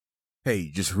Hey,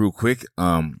 just real quick.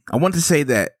 I want to say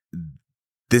that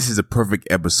this is a perfect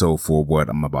episode for what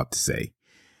I'm about to say.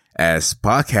 As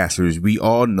podcasters, we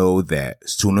all know that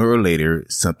sooner or later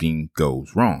something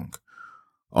goes wrong.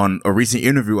 On a recent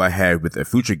interview I had with a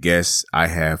future guest, I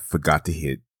have forgot to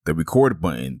hit the record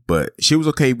button, but she was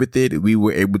okay with it. We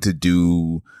were able to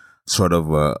do sort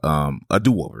of a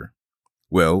do-over.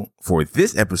 Well, for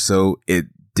this episode, it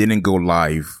didn't go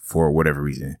live for whatever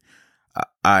reason.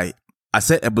 I I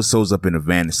set episodes up in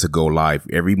advance to go live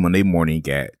every Monday morning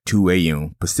at 2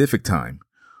 a.m. Pacific time.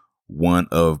 One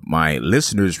of my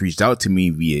listeners reached out to me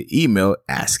via email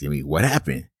asking me what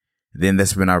happened. Then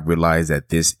that's when I realized that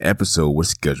this episode was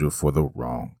scheduled for the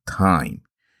wrong time.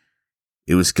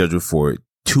 It was scheduled for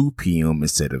 2 p.m.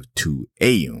 instead of 2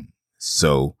 a.m.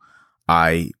 So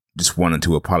I just wanted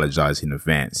to apologize in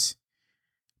advance.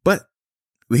 But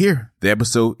we're here. The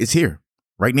episode is here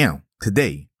right now,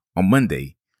 today, on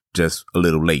Monday, just a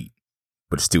little late,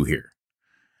 but it's still here.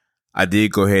 I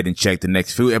did go ahead and check the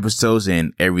next few episodes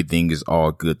and everything is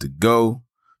all good to go.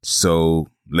 So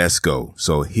let's go.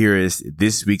 So here is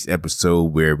this week's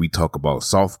episode where we talk about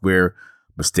software,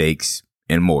 mistakes,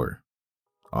 and more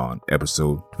on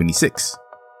episode 26.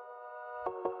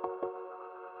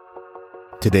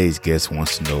 Today's guest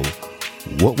wants to know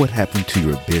what would happen to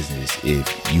your business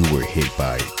if you were hit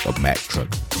by a Mack truck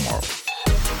tomorrow.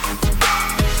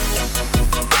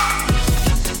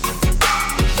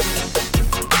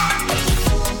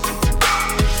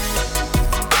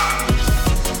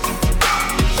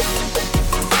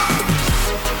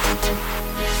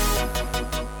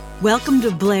 Welcome to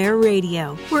Blair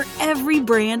Radio, where every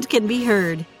brand can be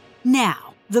heard.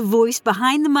 Now, the voice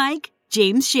behind the mic,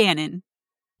 James Shannon.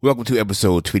 Welcome to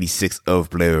episode 26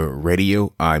 of Blair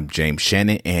Radio. I'm James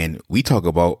Shannon, and we talk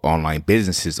about online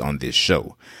businesses on this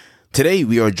show. Today,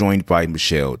 we are joined by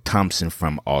Michelle Thompson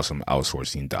from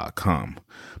AwesomeOutsourcing.com.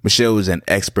 Michelle is an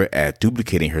expert at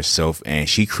duplicating herself, and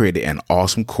she created an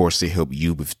awesome course to help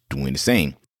you with doing the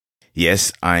same.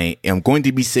 Yes, I am going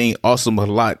to be saying awesome a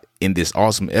lot in this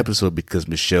awesome episode because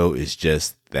Michelle is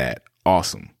just that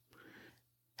awesome.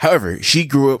 However, she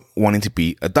grew up wanting to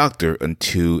be a doctor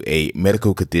until a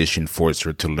medical condition forced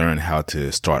her to learn how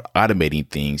to start automating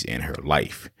things in her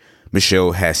life.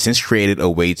 Michelle has since created a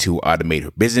way to automate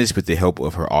her business with the help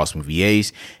of her awesome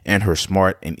VAs and her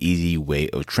smart and easy way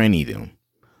of training them.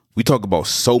 We talk about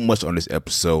so much on this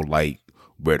episode, like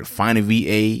where to find a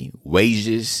VA,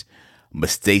 wages,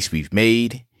 mistakes we've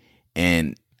made,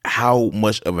 and how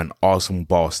much of an awesome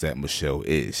boss that Michelle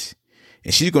is.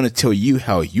 And she's going to tell you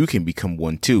how you can become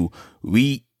one too.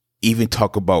 We even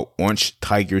talk about orange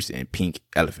tigers and pink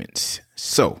elephants.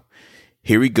 So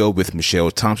here we go with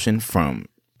Michelle Thompson from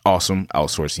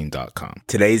AwesomeOutsourcing.com.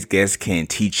 Today's guest can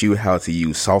teach you how to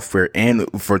use software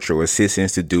and virtual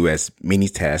assistants to do as many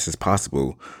tasks as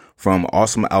possible. From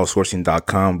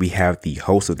AwesomeOutsourcing.com, we have the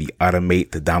host of the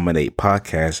Automate to Dominate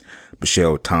podcast,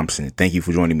 Michelle Thompson. Thank you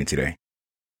for joining me today.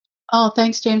 Oh,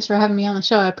 thanks, James, for having me on the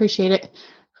show. I appreciate it.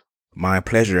 My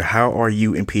pleasure. How are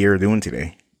you and Pierre doing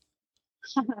today?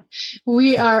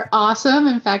 We are awesome.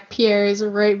 In fact, Pierre is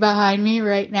right behind me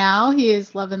right now. He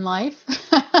is loving life.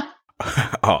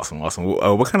 Awesome.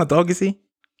 What kind of dog is he?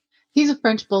 He's a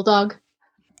French bulldog.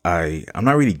 I'm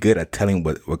not really good at telling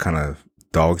what kind of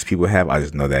dogs people have. I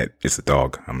just know that it's a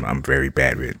dog. I'm very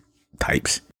bad with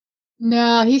types.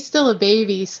 No, he's still a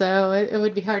baby, so it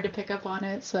would be hard to pick up on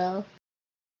it. So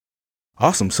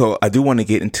awesome. So I do want to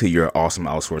get into your awesome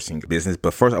outsourcing business,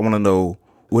 but first I want to know,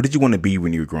 what did you want to be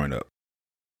when you were growing up?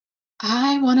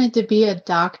 I wanted to be a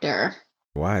doctor.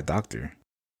 Why a doctor?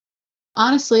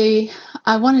 Honestly,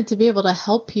 I wanted to be able to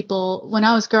help people. When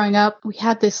I was growing up, we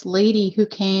had this lady who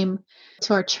came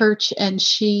to our church, and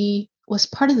she was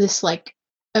part of this,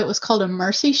 it was called a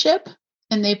mercy ship.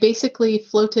 And they basically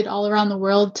floated all around the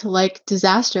world to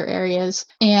disaster areas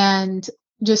and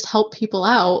just help people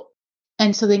out.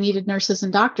 And so they needed nurses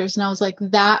and doctors. And I was like,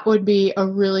 that would be a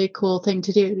really cool thing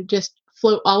to do, to just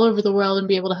float all over the world and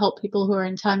be able to help people who are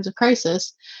in times of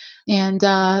crisis. And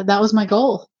that was my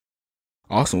goal.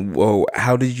 Awesome. Well,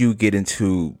 how did you get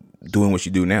into doing what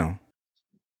you do now?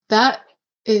 That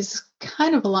is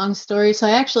kind of a long story. So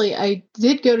I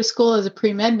did go to school as a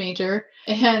pre-med major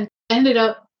and ended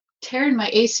up tearing my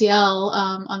ACL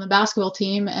on the basketball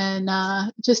team and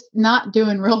just not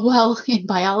doing real well in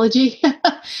biology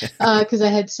because I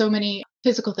had so many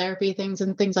physical therapy things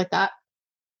and things like that.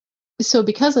 So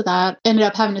because of that, ended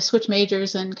up having to switch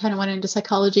majors and kind of went into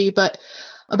psychology. But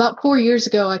about 4 years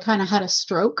ago, I kind of had a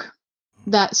stroke.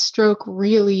 That stroke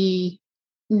really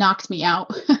knocked me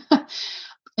out.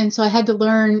 And so I had to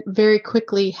learn very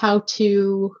quickly how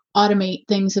to automate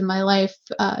things in my life,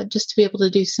 just to be able to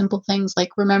do simple things like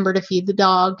remember to feed the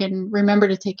dog and remember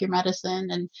to take your medicine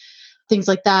and things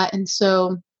like that. And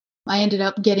so I ended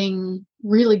up getting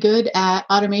really good at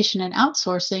automation and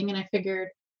outsourcing. And I figured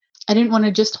I didn't want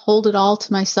to just hold it all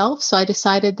to myself. So I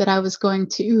decided that I was going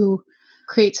to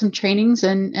create some trainings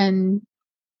and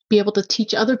be able to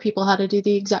teach other people how to do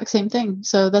the exact same thing.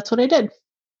 So that's what I did.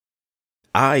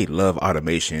 I love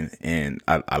automation and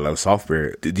I love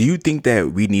software. Do you think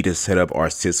that we need to set up our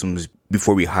systems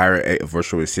before we hire a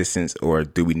virtual assistant, or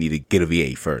do we need to get a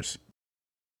VA first?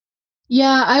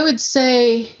 Yeah, I would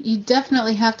say you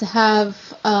definitely have to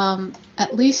have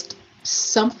at least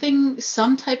some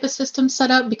type of system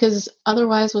set up, because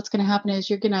otherwise what's going to happen is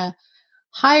you're going to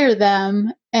hire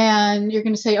them and you're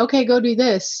going to say, okay, go do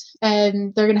this.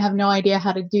 And they're going to have no idea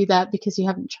how to do that because you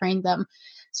haven't trained them.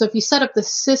 So if you set up the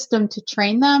system to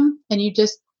train them and you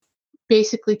just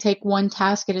basically take one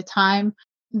task at a time,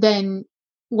 then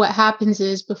what happens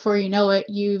is before you know it,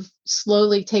 you've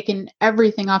slowly taken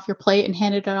everything off your plate and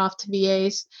handed it off to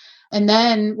VAs. And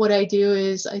then what I do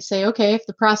is I say, okay, if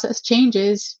the process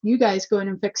changes, you guys go in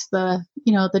and fix the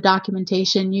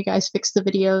documentation, you guys fix the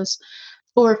videos.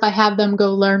 Or if I have them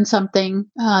go learn something,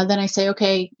 then I say,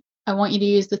 okay, I want you to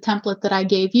use the template that I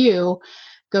gave you,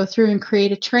 go through and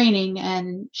create a training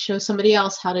and show somebody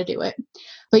else how to do it.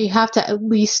 But you have to at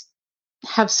least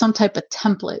have some type of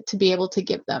template to be able to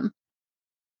give them.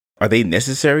 Are they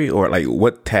necessary, or like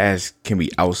what tasks can we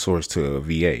outsource to a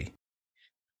VA?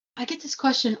 I get this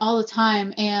question all the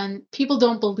time and people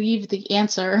don't believe the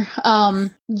answer.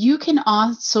 You can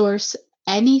outsource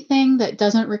anything that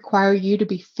doesn't require you to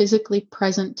be physically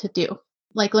present to do.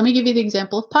 Like, let me give you the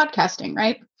example of podcasting,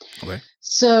 right? Okay.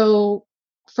 So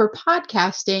for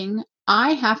podcasting,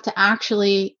 I have to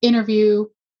actually interview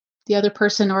the other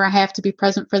person, or I have to be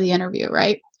present for the interview,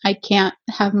 right? I can't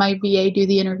have my VA do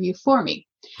the interview for me.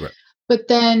 Right. But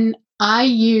then I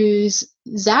use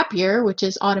Zapier, which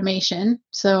is automation.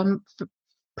 So I'm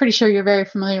pretty sure you're very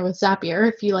familiar with Zapier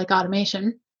if you like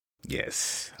automation.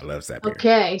 Yes, I love Zapier.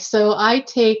 Okay, so I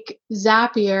take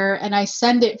Zapier and I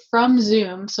send it from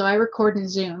Zoom. So I record in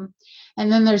Zoom.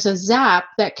 And then there's a Zap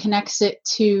that connects it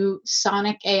to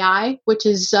Sonic AI, which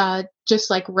is just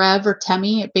like Rev or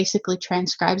Temi. It basically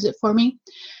transcribes it for me.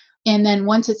 And then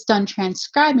once it's done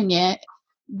transcribing it,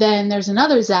 then there's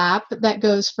another Zap that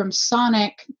goes from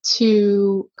Sonic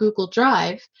to Google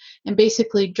Drive and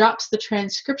basically drops the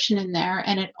transcription in there.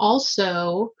 And it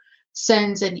also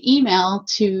sends an email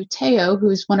to Teo,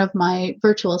 who's one of my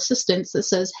virtual assistants, that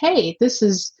says, hey, this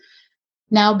has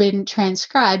now been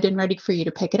transcribed and ready for you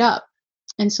to pick it up.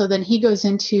 And so then he goes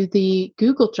into the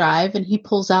Google Drive and he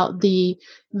pulls out the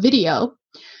video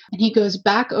and he goes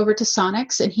back over to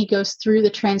Sonics and he goes through the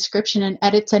transcription and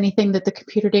edits anything that the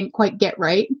computer didn't quite get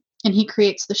right. And he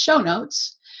creates the show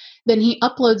notes. Then he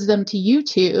uploads them to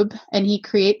YouTube and he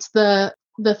creates the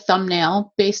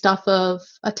thumbnail based off of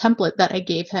a template that I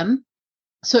gave him.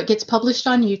 So it gets published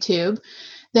on YouTube.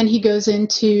 Then he goes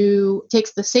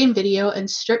takes the same video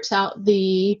and strips out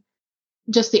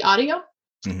just the audio.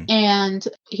 Mm-hmm. And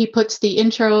he puts the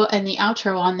intro and the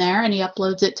outro on there and he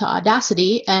uploads it to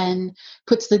Audacity and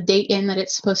puts the date in that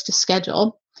it's supposed to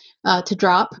schedule to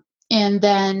drop. And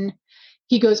then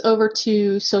he goes over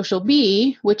to Social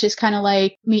B, which is kind of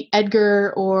like Meet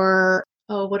Edgar or,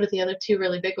 what are the other two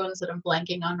really big ones that I'm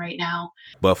blanking on right now?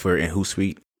 Buffer and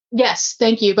Hootsuite. Yes,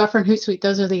 thank you. Buffer and Hootsuite.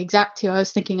 Those are the exact two I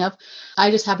was thinking of.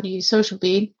 I just happen to use Social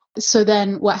B. So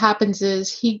then what happens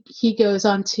is he goes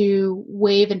on to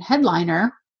Wave and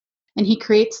Headliner and he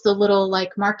creates the little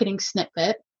like marketing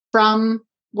snippet from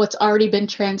what's already been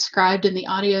transcribed in the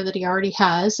audio that he already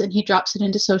has. And he drops it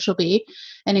into Social B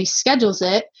and he schedules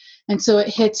it. And so it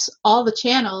hits all the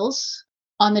channels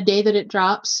on the day that it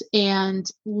drops. And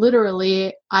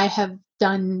literally I have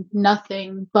done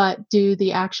nothing but do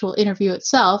the actual interview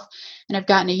itself. And I've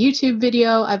gotten a YouTube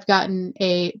video. I've gotten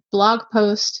a blog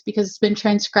post because it's been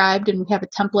transcribed and we have a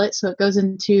template. So it goes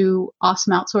into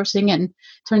Awesome Outsourcing and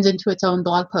turns into its own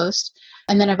blog post.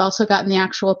 And then I've also gotten the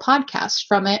actual podcast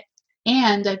from it.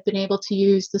 And I've been able to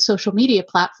use the social media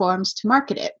platforms to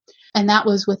market it. And that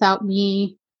was without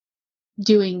me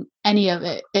doing any of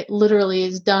it. It literally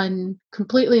is done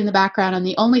completely in the background. And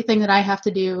the only thing that I have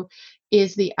to do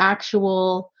is the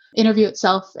actual interview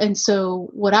itself. And so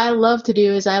what I love to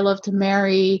do is I love to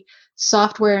marry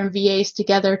software and VAs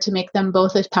together to make them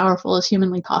both as powerful as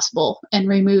humanly possible and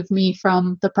remove me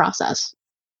from the process.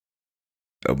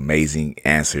 Amazing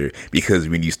answer. Because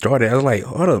when you started, I was like,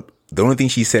 hold up. The only thing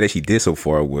she said that she did so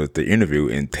far was the interview,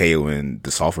 and Teo and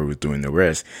the software was doing the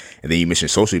rest. And then you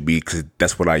mentioned Social B because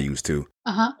that's what I use too.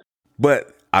 Uh-huh.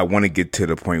 But I want to get to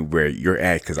the point where you're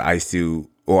at, because I do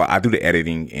the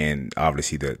editing and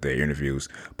obviously the interviews,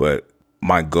 but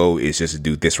my goal is just to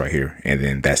do this right here, and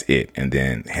then that's it, and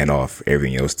then hand off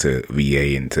everything else to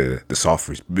VA and to the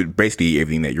software, basically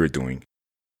everything that you're doing.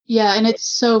 Yeah, and it's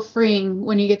so freeing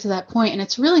when you get to that point, and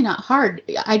it's really not hard.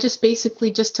 I just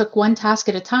basically just took one task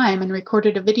at a time and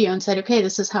recorded a video and said, okay,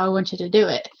 this is how I want you to do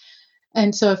it.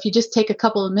 And so if you just take a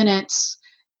couple of minutes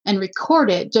and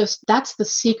record it, just that's the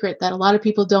secret that a lot of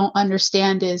people don't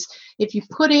understand is if you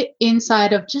put it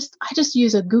inside of I just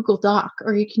use a Google Doc,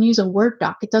 or you can use a Word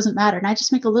doc, it doesn't matter. And I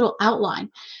just make a little outline.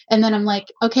 And then I'm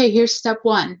like, okay, here's step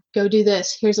 1, go do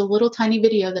this. Here's a little tiny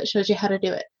video that shows you how to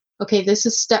do it. Okay, this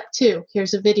is step 2.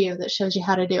 Here's a video that shows you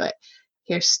how to do it.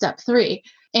 Here's step 3.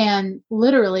 And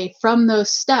literally from those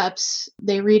steps,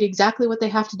 they read exactly what they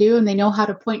have to do, and they know how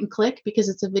to point and click because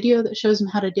it's a video that shows them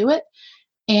how to do it.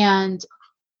 And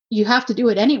you have to do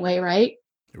it anyway, right?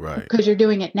 Right. Because you're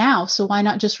doing it now. So why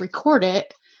not just record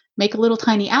it, make a little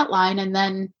tiny outline, and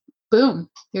then boom,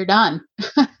 you're done.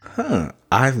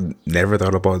 I've never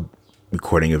thought about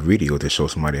recording a video to show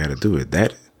somebody how to do it.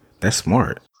 That's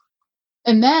smart.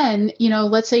 And then,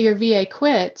 let's say your VA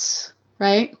quits,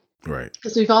 right? Right.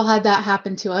 Because we've all had that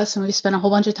happen to us, and we've spent a whole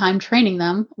bunch of time training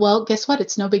them. Well, guess what?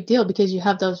 It's no big deal because you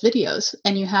have those videos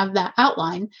and you have that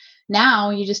outline. Now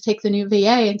you just take the new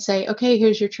VA and say, okay,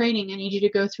 here's your training. I need you to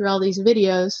go through all these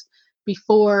videos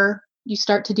before you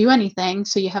start to do anything.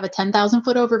 So you have a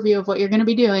 10,000-foot overview of what you're going to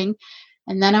be doing.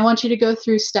 And then I want you to go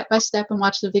through step by step and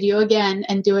watch the video again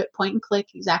and do it point and click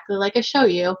exactly like I show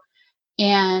you.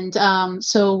 And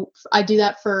so I do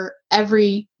that for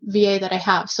every VA that I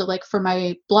have. So like for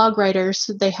my blog writers,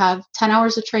 they have 10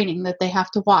 hours of training that they have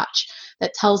to watch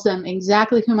that tells them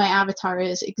exactly who my avatar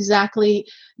is, exactly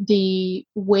the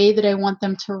way that I want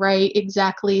them to write,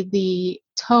 exactly the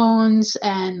tones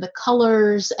and the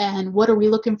colors and what are we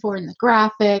looking for in the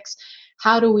graphics,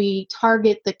 how do we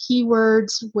target the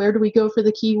keywords, where do we go for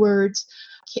the keywords,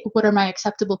 what are my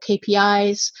acceptable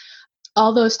KPIs,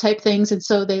 all those type things. And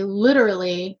so they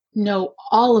literally know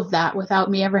all of that without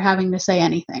me ever having to say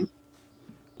anything.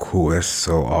 Cool. That's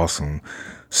so awesome.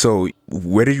 So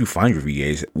where did you find your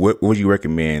VAs? What would you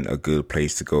recommend a good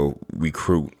place to go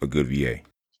recruit a good VA?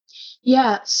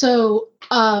 Yeah. So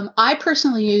I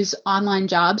personally use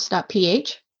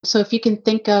onlinejobs.ph. So if you can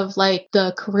think of like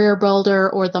the career builder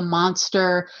or the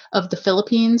monster of the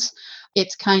Philippines,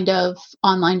 it's kind of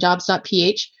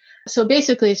onlinejobs.ph. So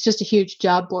basically, it's just a huge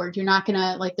job board. You're not going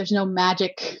to there's no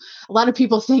magic. A lot of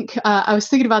people think, I was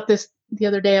thinking about this the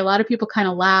other day. A lot of people kind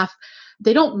of laugh.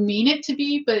 They don't mean it to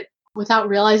be, but without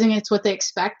realizing it's what they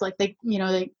expect. Like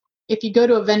if you go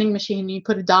to a vending machine and you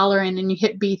put $1 in and you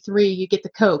hit B3, you get the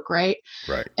Coke, right?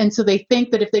 Right. And so they think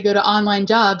that if they go to online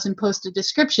jobs and post a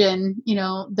description,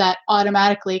 that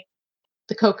automatically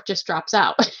the Coke just drops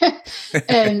out.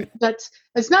 And that's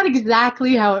not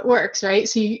exactly how it works, right?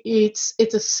 So it's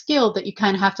a skill that you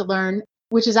kind of have to learn,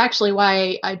 which is actually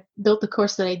why I built the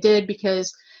course that I did,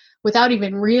 because without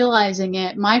even realizing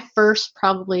it, my first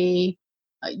probably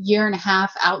a year and a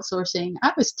half outsourcing,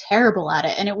 I was terrible at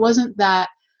it. And it wasn't that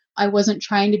I wasn't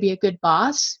trying to be a good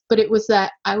boss, but it was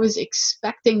that I was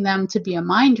expecting them to be a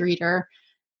mind reader,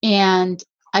 and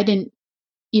I didn't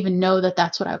even know that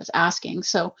that's what I was asking.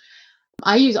 So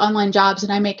I use online jobs,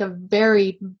 and I make a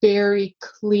very, very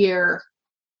clear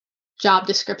job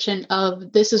description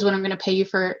of this is what I'm going to pay you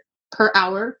for per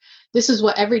hour. This is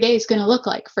what every day is going to look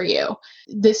like for you.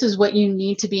 This is what you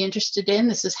need to be interested in.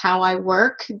 This is how I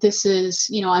work. This is,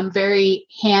 I'm very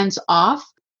hands off.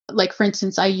 Like, for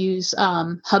instance, I use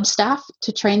Hubstaff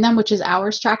to train them, which is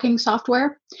hours tracking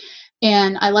software.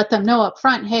 And I let them know up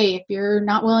front, hey, if you're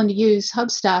not willing to use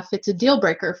Hubstaff, it's a deal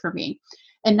breaker for me.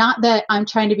 And not that I'm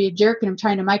trying to be a jerk and I'm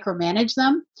trying to micromanage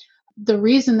them. The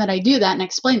reason that I do that and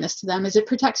explain this to them is it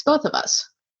protects both of us,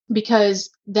 because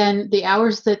then the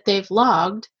hours that they've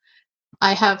logged,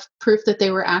 I have proof that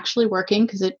they were actually working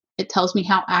because it tells me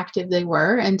how active they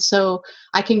were. And so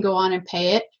I can go on and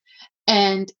pay it.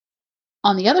 And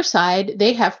on the other side,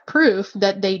 they have proof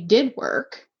that they did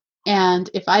work. And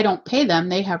if I don't pay them,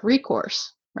 they have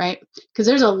recourse, right? Because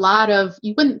there's a lot of,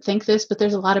 you wouldn't think this, but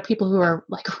there's a lot of people who are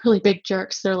like really big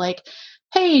jerks. They're like,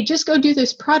 hey, just go do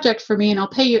this project for me and I'll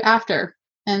pay you after.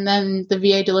 And then the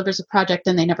VA delivers a project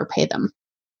and they never pay them.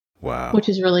 Wow. Which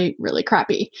is really, really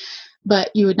crappy.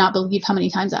 But you would not believe how many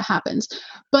times that happens.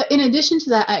 But in addition to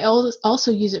that, I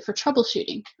also use it for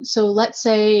troubleshooting. So let's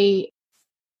say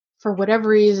for whatever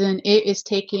reason, it is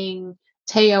taking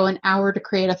Teo an hour to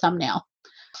create a thumbnail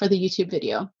for the YouTube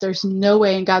video. There's no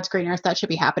way in God's green earth that should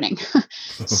be happening.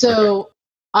 So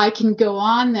I can go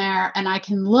on there and I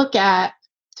can look at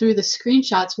through the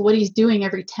screenshots what he's doing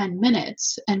every 10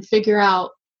 minutes and figure out,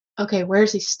 okay,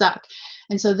 where's he stuck?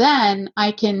 And so then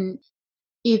I can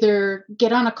either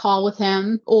get on a call with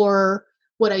him, or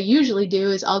what I usually do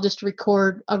is I'll just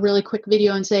record a really quick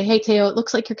video and say, hey, Teo, it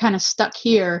looks like you're kind of stuck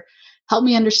here. Help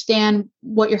me understand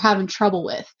what you're having trouble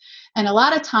with. And a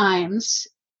lot of times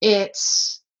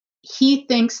he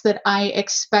thinks that I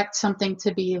expect something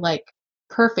to be like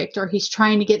perfect, or he's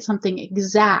trying to get something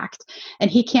exact and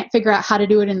he can't figure out how to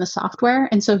do it in the software.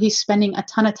 And so he's spending a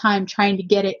ton of time trying to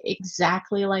get it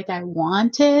exactly like I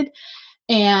wanted.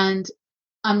 And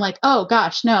I'm like, oh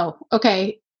gosh, no.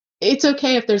 Okay. It's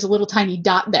okay if there's a little tiny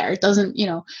dot there. It doesn't,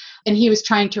 and he was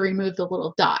trying to remove the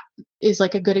little dot is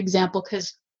like a good example,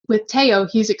 because with Teo,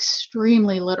 he's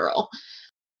extremely literal.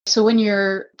 So when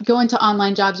you're going to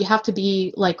online jobs, you have to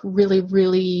be like really,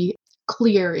 really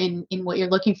clear in what you're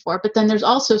looking for. But then there's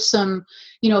also some,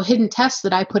 hidden tests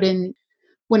that I put in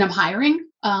when I'm hiring.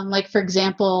 Like for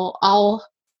example, I'll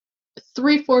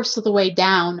 3/4 of the way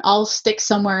down, I'll stick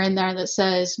somewhere in there that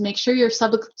says, make sure your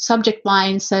subject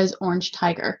line says orange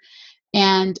tiger.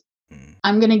 And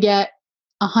I'm going to get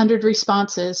 100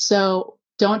 responses. So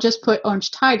don't just put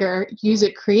orange tiger, use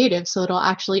it creative so it'll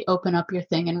actually open up your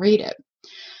thing and read it.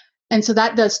 And so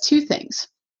that does two things.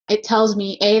 It tells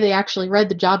me, A, they actually read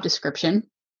the job description.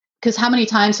 Because how many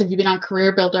times have you been on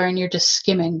Career Builder and you're just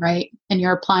skimming, right? And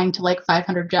you're applying to like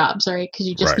 500 jobs, right? Because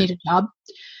you just need a job.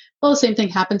 Well, the same thing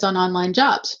happens on online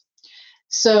jobs.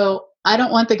 So I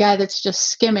don't want the guy that's just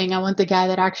skimming. I want the guy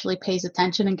that actually pays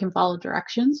attention and can follow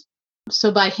directions.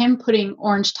 So by him putting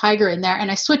orange tiger in there, and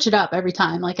I switch it up every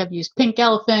time, like I've used pink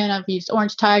elephant, I've used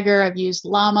orange tiger, I've used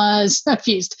llamas, I've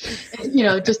used,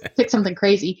 just pick something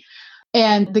crazy.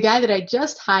 And the guy that I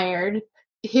just hired,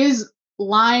 his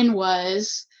line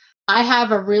was, I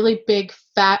have a really big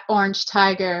fat orange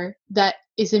tiger that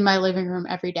is in my living room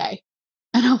every day.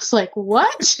 And I was like,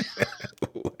 what?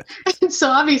 And so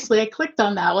obviously I clicked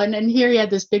on that one, and here he had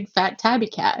this big fat tabby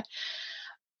cat.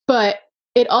 But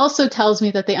it also tells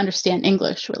me that they understand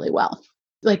English really well.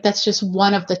 Like that's just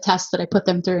one of the tests that I put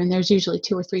them through. And there's usually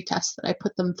 2 or 3 tests that I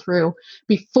put them through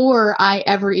before I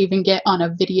ever even get on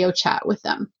a video chat with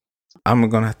them. I'm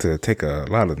going to have to take a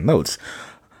lot of notes.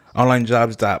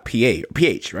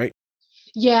 Onlinejobs.ph, right?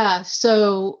 Yeah.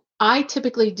 So I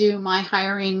typically do my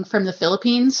hiring from the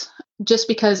Philippines just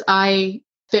because I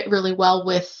fit really well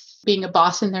with being a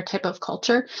boss in their type of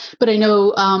culture. But I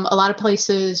know a lot of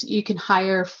places you can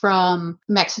hire from.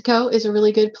 Mexico is a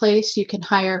really good place. You can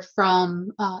hire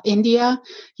from India.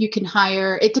 You can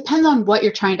hire, it depends on what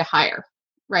you're trying to hire,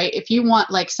 right? If you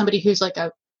want like somebody who's like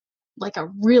a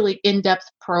really in-depth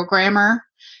programmer,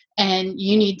 and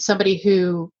you need somebody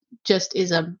who just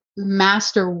is a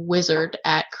master wizard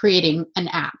at creating an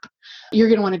app, you're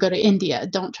going to want to go to India.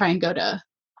 Don't try and go to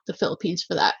the Philippines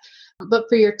for that. But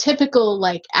for your typical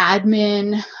like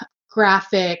admin,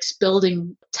 graphics,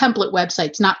 building template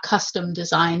websites, not custom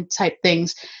design type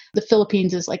things, the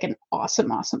Philippines is like an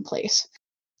awesome, awesome place.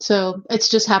 So it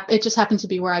just happens to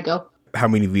be where I go. How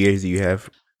many VAs do you have?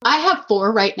 I have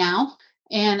 4 right now,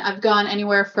 and I've gone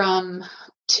anywhere from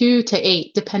 2 to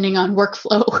 8, depending on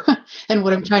workflow and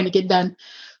what I'm trying to get done.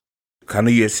 I know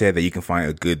you had said that you can find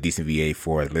a good, decent VA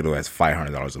for as little as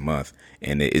 $500 a month.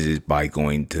 And is it by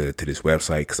going to this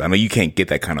website? Because I know you can't get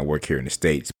that kind of work here in the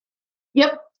States.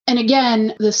 Yep. And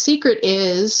again, the secret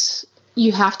is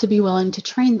you have to be willing to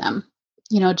train them.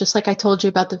 Just like I told you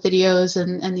about the videos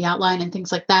and the outline and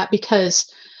things like that, because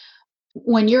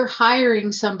when you're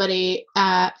hiring somebody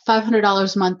at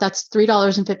 $500 a month, that's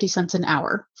 $3.50 an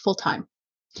hour full time.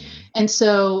 And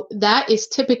so that is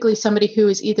typically somebody who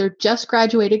is either just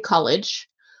graduated college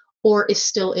or is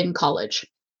still in college,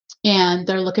 and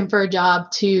they're looking for a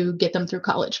job to get them through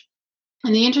college.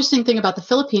 And the interesting thing about the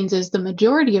Philippines is the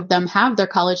majority of them have their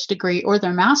college degree or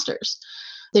their master's.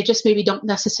 They just maybe don't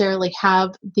necessarily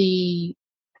have the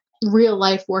real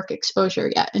life work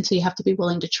exposure yet. And so you have to be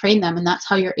willing to train them. And that's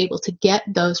how you're able to get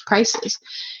those prices.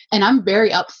 And I'm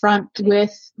very upfront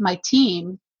with my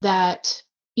team that,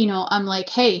 I'm like,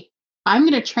 hey, I'm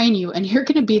going to train you and you're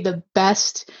going to be the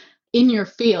best in your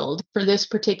field for this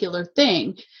particular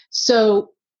thing. So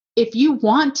if you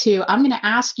want to, I'm going to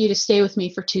ask you to stay with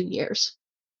me for 2 years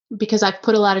because I've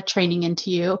put a lot of training into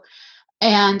you.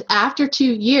 And after 2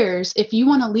 years, if you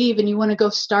want to leave and you want to go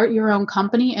start your own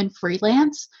company and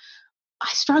freelance, I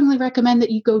strongly recommend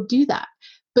that you go do that.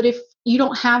 But if you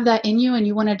don't have that in you and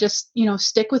you want to just,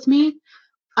 stick with me,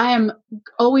 I am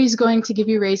always going to give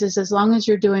you raises as long as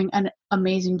you're doing an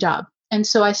amazing job. And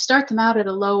so I start them out at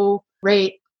a low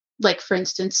rate. Like for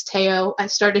instance, Teo, I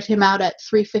started him out at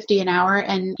 $3.50 an hour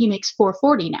and he makes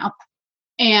 $4.40 now.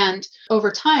 And over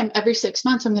time, every 6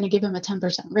 months, I'm going to give him a 10%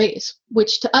 raise,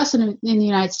 which to us in the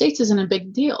United States isn't a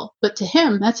big deal. But to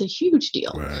him, that's a huge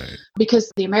deal Right.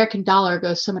 because the American dollar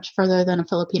goes so much further than a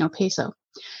Filipino peso.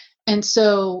 And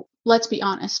so let's be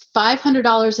honest,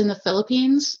 $500 in the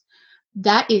Philippines,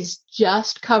 that is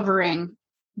just covering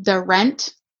their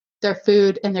rent, their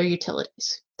food, and their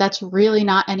utilities. That's really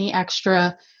not any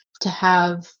extra to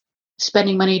have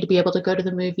spending money to be able to go to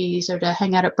the movies or to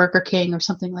hang out at Burger King or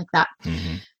something like that.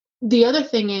 Mm-hmm. The other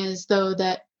thing is, though,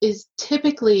 that is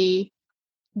typically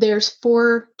there's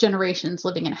 4 generations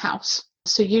living in a house.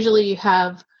 So usually you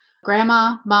have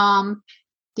grandma, mom,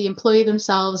 the employee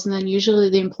themselves, and then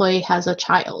usually the employee has a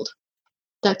child.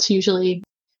 That's usually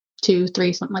 2,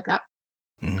 3, something like that.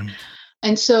 Mm-hmm.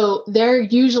 And so they're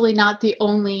usually not the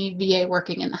only VA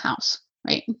working in the house,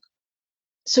 right?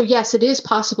 So yes, it is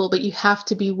possible, but you have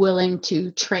to be willing to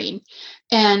train.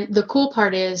 And the cool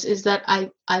part is that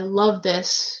I love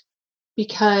this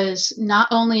because not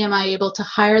only am I able to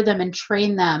hire them and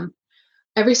train them,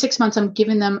 every 6 months I'm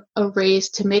giving them a raise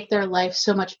to make their life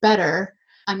so much better.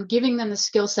 I'm giving them the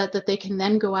skill set that they can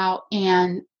then go out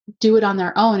and do it on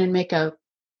their own and make a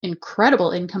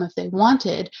incredible income if they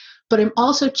wanted. But I'm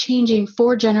also changing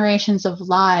 4 generations of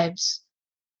lives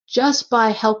just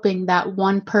by helping that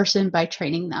one person, by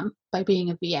training them, by being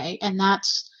a VA. And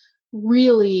that's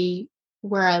really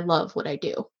where I love what I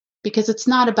do, because it's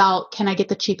not about, can I get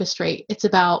the cheapest rate? It's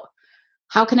about,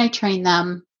 how can I train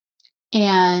them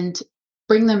and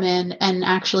bring them in and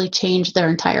actually change their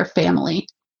entire family?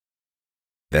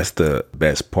 That's the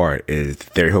best part, is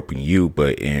they're helping you,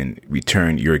 but in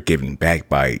return, you're giving back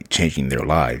by changing their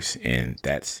lives. And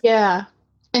that's... Yeah.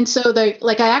 And so I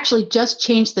actually just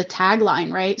changed the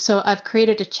tagline, right? So I've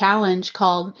created a challenge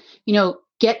called,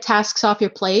 get tasks off your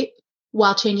plate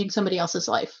while changing somebody else's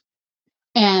life.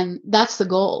 And that's the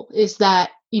goal, is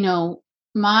that,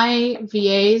 my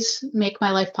VAs make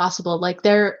my life possible. Like,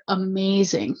 they're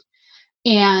amazing.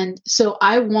 And so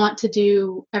I want to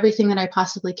do everything that I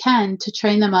possibly can to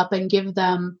train them up and give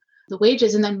them the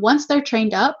wages. And then once they're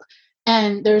trained up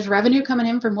and there's revenue coming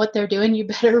in from what they're doing, you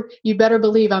better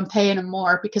believe I'm paying them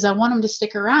more, because I want them to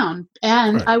stick around.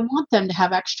 And Right. I want them to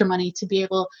have extra money to be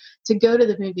able to go to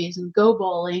the movies and go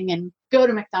bowling and go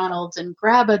to McDonald's and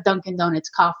grab a Dunkin' Donuts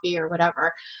coffee or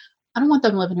whatever. I don't want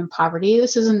them living in poverty.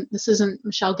 This isn't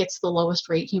Michelle gets the lowest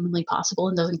rate humanly possible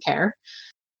and doesn't care.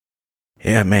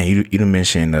 Yeah, man, you didn't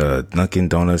mention Dunkin'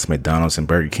 Donuts, McDonald's, and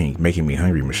Burger King, making me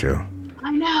hungry, Michelle.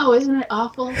 I know, isn't it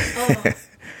awful? Oh,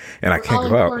 And I can't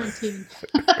go out.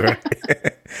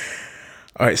 Right.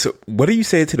 All right, so what do you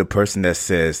say to the person that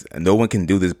says, no one can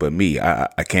do this but me?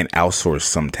 I can't outsource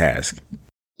some task.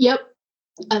 Yep.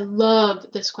 I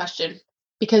love this question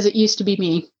because it used to be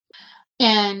me.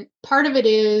 And part of it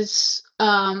is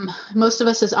most of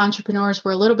us as entrepreneurs,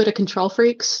 we're a little bit of control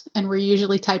freaks, and we're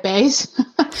usually type A's.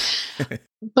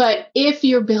 But if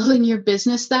you're building your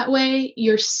business that way,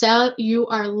 you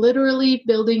are literally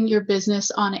building your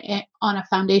business on a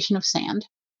foundation of sand.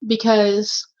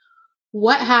 Because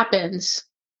what happens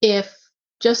if,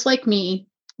 just like me,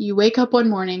 you wake up one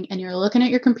morning and you're looking at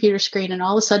your computer screen and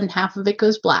all of a sudden half of it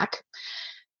goes black,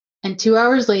 and 2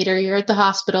 hours later you're at the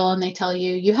hospital and they tell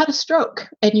you had a stroke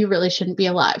and you really shouldn't be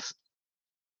alive?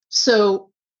 So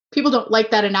people don't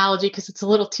like that analogy because it's a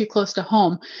little too close to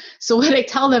home. So what I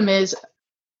tell them is,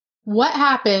 what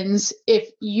happens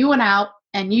if you went out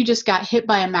and you just got hit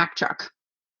by a Mack truck?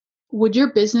 Would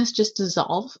your business just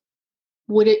dissolve?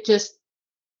 Would it just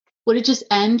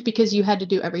end because you had to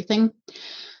do everything?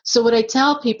 So what I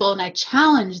tell people, and I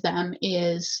challenge them,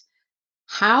 is,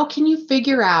 how can you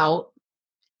figure out,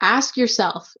 ask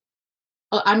yourself,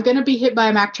 I'm going to be hit by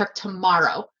a Mack truck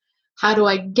tomorrow. How do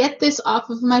I get this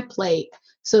off of my plate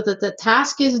so that the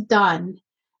task is done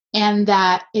and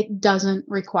that it doesn't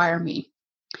require me?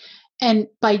 And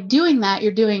by doing that,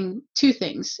 you're doing 2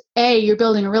 things. A, you're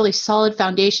building a really solid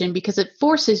foundation because it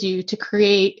forces you to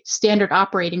create standard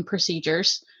operating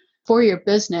procedures for your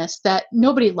business that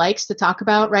nobody likes to talk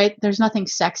about, right? There's nothing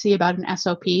sexy about an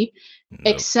SOP,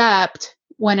 except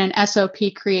when an SOP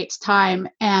creates time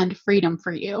and freedom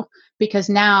for you, because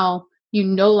now you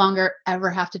no longer ever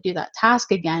have to do that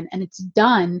task again, and it's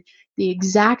done the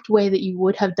exact way that you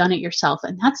would have done it yourself.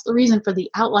 And that's the reason for the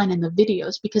outline in the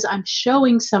videos, because I'm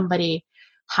showing somebody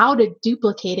how to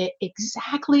duplicate it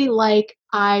exactly like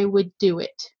I would do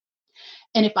it.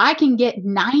 And if I can get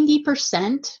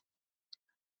 90%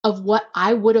 of what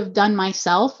I would have done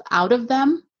myself out of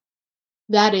them,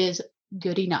 that is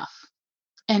good enough.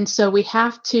 And so we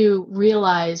have to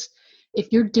realize,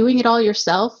 if you're doing it all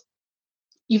yourself,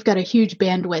 you've got a huge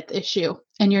bandwidth issue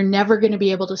and you're never going to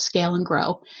be able to scale and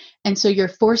grow. And so you're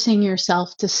forcing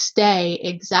yourself to stay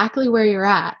exactly where you're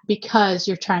at because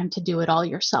you're trying to do it all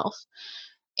yourself.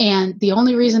 And the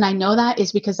only reason I know that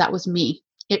is because that was me.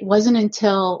 It wasn't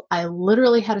until I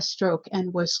literally had a stroke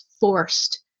and was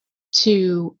forced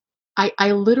to,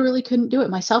 I literally couldn't do it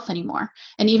myself anymore.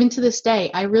 And even to this day,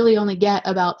 I really only get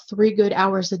about 3 good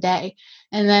hours a day.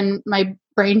 And then my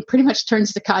brain pretty much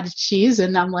turns to cottage cheese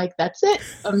and I'm like, that's it.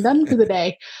 I'm done for the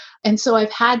day. And so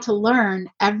I've had to learn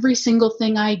every single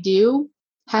thing I do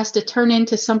has to turn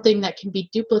into something that can be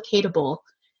duplicatable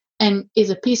and is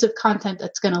a piece of content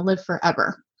that's going to live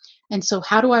forever. And so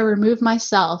how do I remove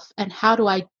myself and how do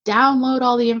I download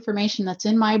all the information that's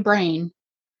in my brain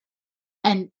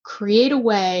and create a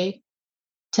way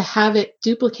to have it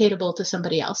duplicatable to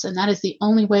somebody else? And that is the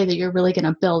only way that you're really going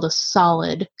to build a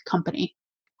solid company.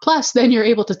 Plus, then you're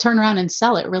able to turn around and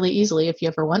sell it really easily if you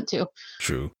ever want to.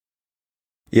 True.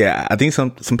 Yeah, I think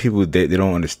some people, they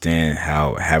don't understand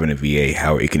how having a VA,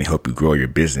 how it can help you grow your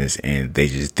business, and they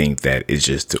just think that it's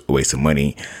just a waste of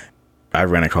money. I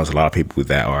ran across a lot of people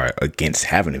that are against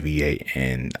having a VA,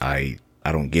 and I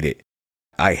don't get it.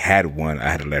 I had one, I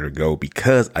had to let her go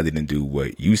because I didn't do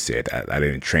what you said. I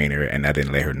didn't train her and I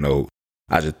didn't let her know.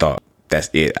 I just thought, that's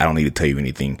it. I don't need to tell you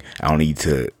anything. I don't need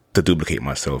to duplicate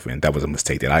myself. And that was a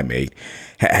mistake that I made.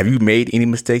 Have you made any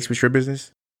mistakes with your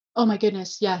business? Oh my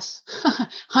goodness, yes.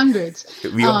 Hundreds.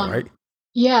 We all, right?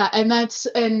 Yeah, and that's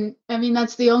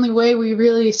the only way we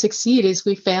really succeed is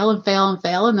we fail and fail and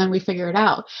fail, and then we figure it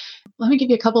out. Let me give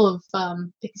you a couple of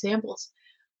examples.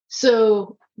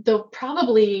 So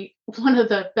probably one of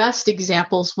the best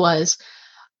examples was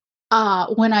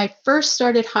when I first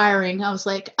started hiring, I was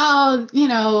like, oh,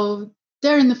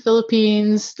 they're in the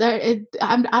Philippines. I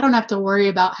don't have to worry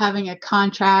about having a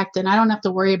contract, and I don't have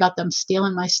to worry about them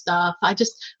stealing my stuff. I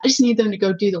just need them to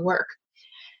go do the work.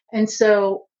 And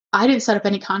so I didn't set up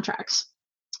any contracts.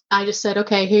 I just said,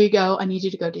 okay, here you go. I need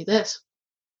you to go do this.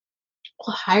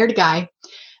 Well, I hired a guy,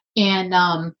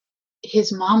 and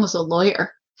his mom was a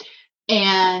lawyer,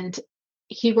 and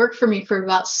he worked for me for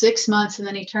about 6 months, and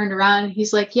then he turned around and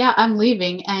he's like, yeah, I'm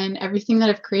leaving, and everything that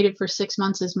I've created for 6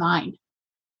 months is mine.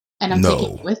 And I'm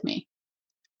taking it with me.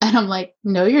 And I'm like,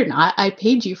 no, you're not. I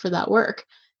paid you for that work.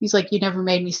 He's like, you never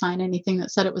made me sign anything that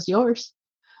said it was yours.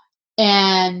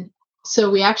 And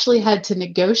so we actually had to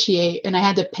negotiate, and I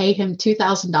had to pay him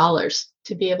 $2,000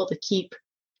 to be able to keep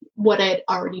what I had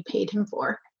already paid him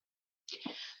for.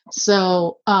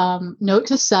 So note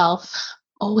to self,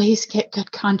 always get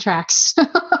good contracts.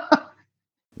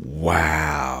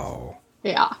 Wow.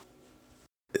 Yeah.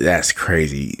 That's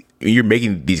crazy. When you're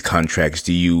making these contracts,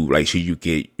 should you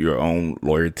get your own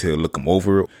lawyer to look them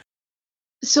over?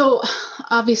 So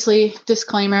obviously,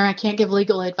 disclaimer, I can't give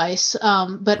legal advice.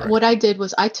 But right. What I did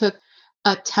was I took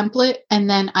a template and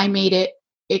then I made it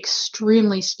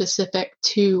extremely specific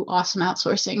to Awesome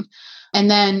Outsourcing.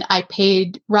 And then I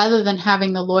paid, rather than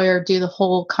having the lawyer do the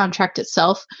whole contract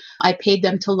itself, I paid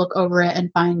them to look over it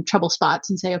and find trouble spots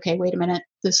and say, okay, wait a minute,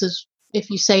 if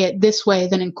you say it this way,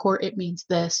 then in court it means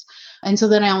this. And so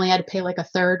then I only had to pay like a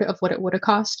third of what it would have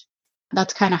cost.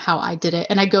 That's kind of how I did it.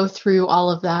 And I go through all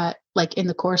of that like in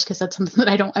the course because that's something that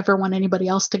I don't ever want anybody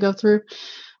else to go through.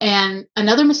 And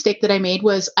another mistake that I made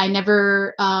was I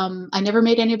never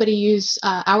made anybody use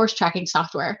hours tracking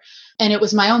software. And it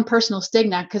was my own personal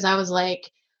stigma because I was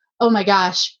like, oh my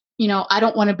gosh, I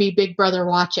don't want to be Big Brother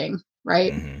watching,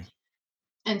 right? Mm-hmm.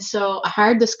 And so I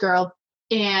hired this girl,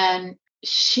 and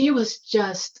she was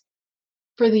just,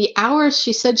 for the hours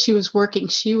she said she was working,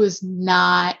 she was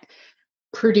not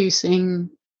producing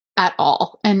at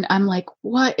all. And I'm like,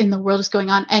 what in the world is going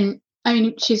on? And I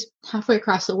mean, she's halfway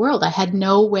across the world. I had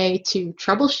no way to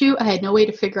troubleshoot. I had no way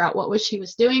to figure out what she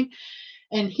was doing.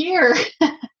 And here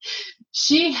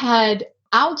she had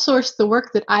outsourced the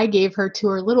work that I gave her to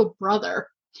her little brother.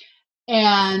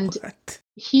 And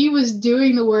he was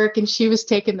doing the work and she was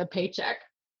taking the paycheck.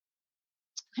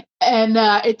 And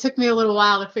it took me a little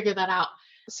while to figure that out.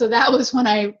 So that was when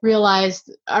I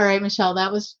realized, all right, Michelle,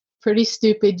 that was pretty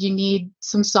stupid. You need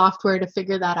some software to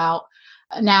figure that out.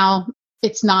 Now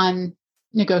it's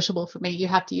non-negotiable for me. You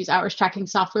have to use hours tracking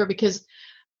software because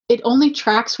it only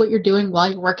tracks what you're doing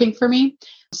while you're working for me.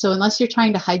 So unless you're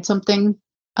trying to hide something,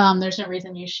 there's no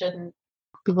reason you shouldn't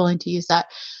be willing to use that.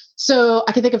 So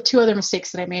I can think of 2 other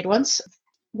mistakes that I made once.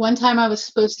 One time I was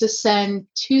supposed to send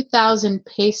 2,000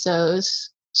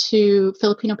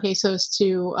 Filipino pesos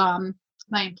to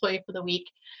my employee for the week,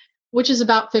 which is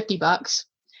about $50.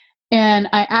 And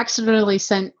I accidentally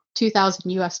sent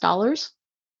 2,000 US dollars.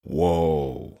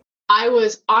 Whoa. I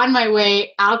was on my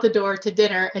way out the door to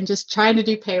dinner and just trying to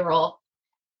do payroll.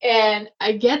 And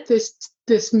I get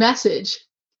this message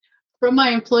from my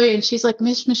employee, and she's like,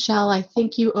 Miss Michelle, I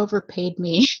think you overpaid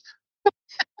me.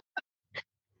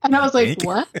 And I You was like, think?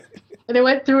 what? And I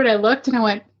went through it, I looked, and I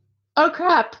went, oh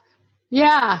crap.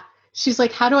 Yeah. She's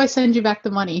like, how do I send you back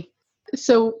the money?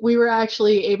 So we were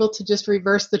actually able to just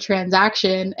reverse the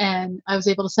transaction, and I was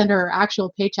able to send her her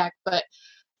actual paycheck. But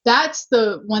that's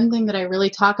the one thing that I really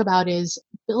talk about is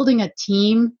building a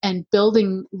team and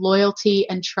building loyalty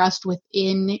and trust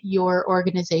within your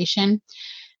organization.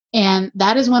 And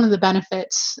that is one of the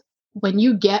benefits when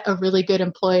you get a really good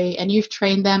employee and you've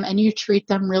trained them and you treat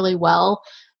them really well,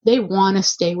 they want to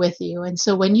stay with you. And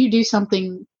so when you do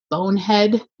something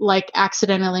bonehead, like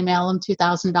accidentally mail them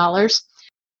 $2,000,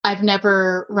 I've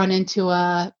never run into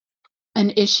an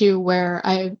issue where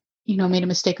I, made a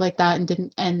mistake like that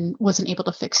and wasn't able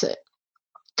to fix it.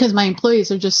 Because my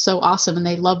employees are just so awesome and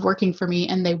they love working for me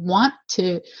and they want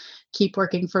to keep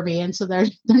working for me. And so they're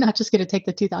not just going to take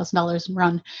the $2,000 and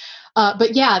run.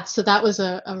 But yeah, so that was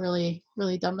a really,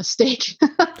 really dumb mistake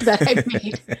that I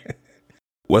made.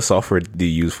 What software do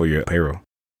you use for your payroll?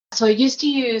 So I used to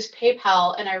use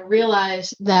PayPal, and I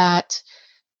realized that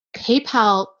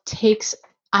PayPal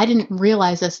I didn't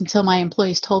realize this until my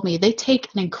employees told me, they take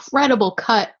an incredible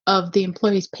cut of the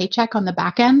employee's paycheck on the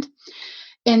back end.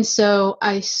 And so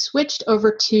I switched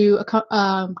over to a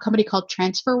company called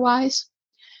TransferWise.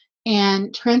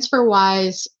 And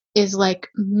TransferWise is like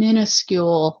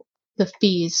minuscule, the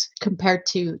fees compared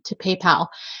to PayPal.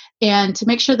 And to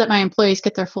make sure that my employees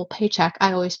get their full paycheck,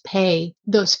 I always pay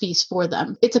those fees for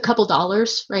them. It's a couple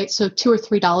dollars, right? So $2 or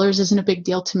 $3 isn't a big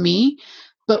deal to me.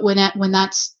 But when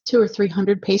that's 200 or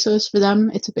 300 pesos for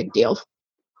them, it's a big deal.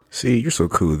 See, you're so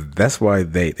cool. That's why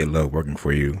they love working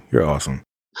for you. You're awesome.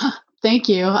 Thank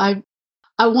you. I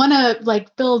want to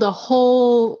build a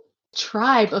whole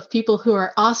tribe of people who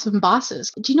are awesome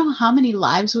bosses. Do you know how many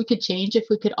lives we could change if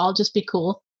we could all just be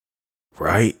cool?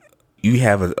 Right. You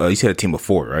have you said a team of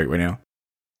 4, right now?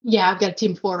 Yeah, I've got a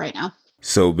team of 4 right now.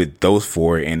 So with those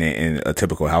 4 in a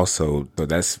typical household, so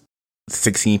that's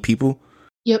 16 people?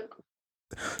 Yep.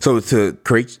 So to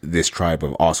create this tribe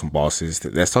of awesome bosses,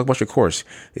 let's talk about your course.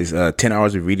 It's 10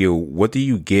 hours of video. What do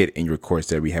you get in your course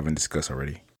that we haven't discussed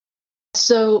already?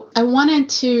 So I wanted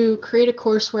to create a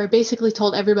course where I basically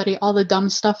told everybody all the dumb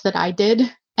stuff that I did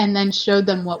and then showed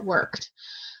them what worked.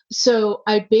 So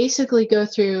I basically go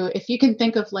through, if you can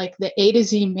think of like the A to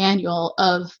Z manual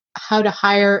of how to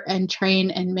hire and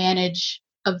train and manage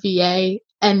a VA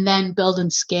and then build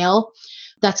and scale,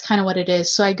 that's kind of what it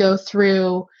is. So I go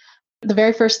through, the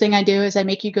very first thing I do is I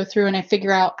make you go through and I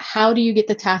figure out, how do you get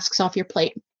the tasks off your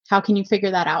plate? How can you figure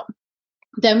that out?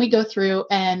 Then we go through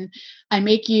and I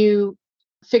make you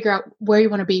figure out where you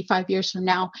want to be 5 years from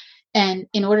now. And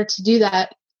in order to do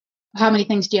that, how many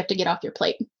things do you have to get off your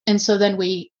plate? And so then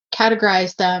we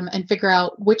categorize them and figure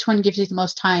out which one gives you the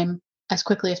most time as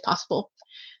quickly as possible.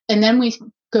 And then we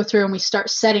go through and we start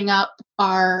setting up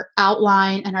our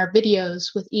outline and our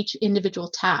videos with each individual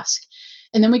task.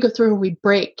 And then we go through and we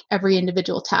break every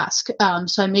individual task.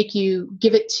 So I make you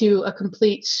give it to a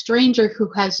complete stranger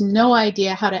who has no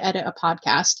idea how to edit a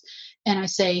podcast. And I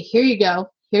say, here you go.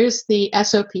 Here's the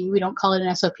SOP. We don't call it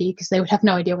an SOP because they would have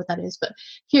no idea what that is. But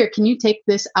here, can you take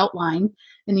this outline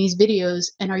in these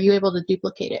videos and are you able to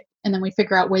duplicate it? And then we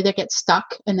figure out where they get stuck.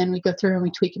 And then we go through and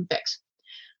we tweak and fix.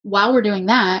 While we're doing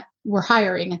that, we're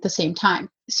hiring at the same time.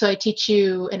 So I teach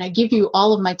you and I give you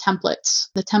all of my templates,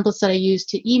 the templates that I use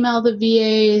to email the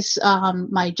VAs,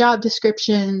 my job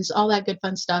descriptions, all that good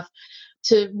fun stuff,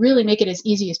 to really make it as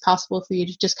easy as possible for you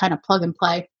to just kind of plug and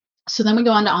play. So then we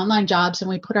go on to online jobs and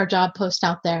we put our job post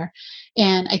out there.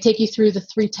 And I take you through the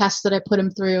 3 tests that I put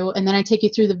them through. And then I take you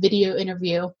through the video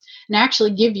interview. And I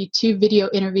actually give you 2 video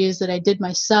interviews that I did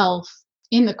myself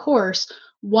in the course.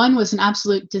 One was an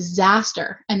absolute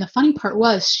disaster. And the funny part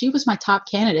was, she was my top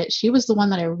candidate. She was the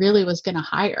one that I really was going to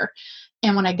hire.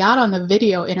 And when I got on the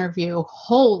video interview,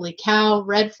 holy cow,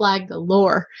 red flag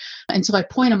galore. And so I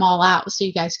point them all out so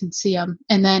you guys can see them.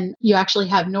 And then you actually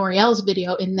have Noriel's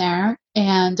video in there.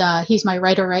 And he's my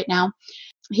writer right now.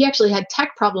 He actually had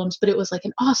tech problems, but it was like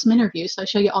an awesome interview. So I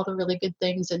show you all the really good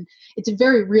things. And it's a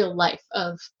very real life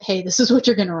of, hey, this is what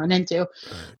you're going to run into.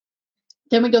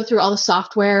 Then we go through all the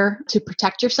software to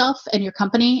protect yourself and your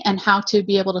company and how to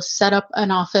be able to set up an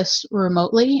office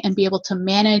remotely and be able to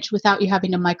manage without you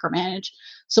having to micromanage.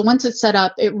 So once it's set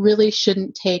up, it really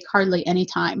shouldn't take hardly any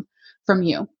time from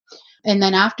you. And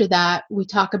then after that, we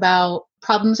talk about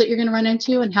problems that you're going to run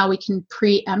into and how we can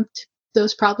preempt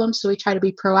those problems. So we try to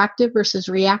be proactive versus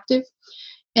reactive.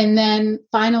 And then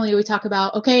finally, we talk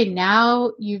about, okay,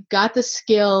 now you've got the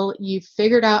skill, you've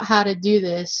figured out how to do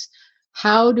this.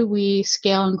 how do we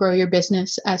scale and grow your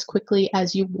business as quickly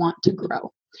as you want to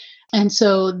grow? And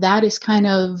so that is kind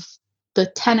of the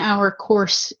 10-hour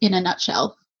course in a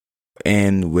nutshell.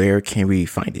 And where can we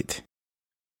find it?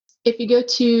 If you go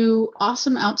to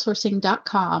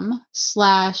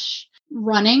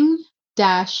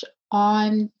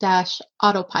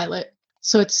awesomeoutsourcing.com/running-on-autopilot.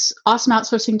 So it's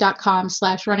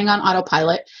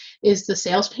awesomeoutsourcing.com/running-on-autopilot is the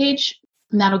sales page.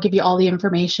 And that'll give you all the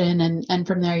information. And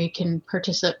from there, you can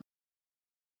purchase it.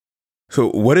 So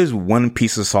what is one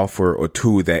piece of software or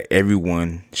tool that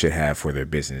everyone should have for their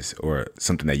business, or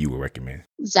something that you would recommend?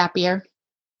 Zapier.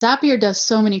 Zapier does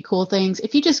so many cool things.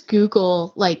 If you just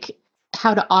Google like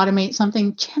how to automate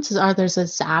something, chances are there's a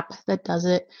Zap that does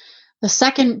it. The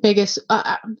second biggest,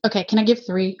 okay, can I give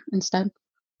 3 instead?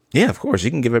 Yeah, of course.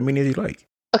 You can give as many as you like.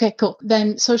 Okay, cool.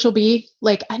 Then Social Bee,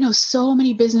 like I know so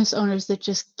many business owners that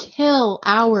just kill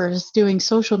hours doing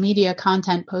social media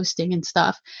content posting and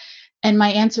stuff. And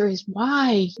my answer is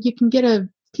why? You can get a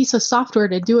piece of software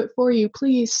to do it for you.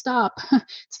 Please stop.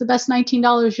 It's the best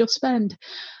 $19 you'll spend.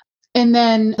 And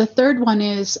then the third one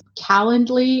is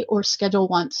Calendly or Schedule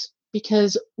Once,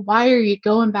 because why are you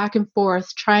going back and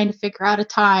forth trying to figure out a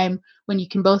time when you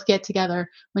can both get together,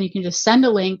 when you can just send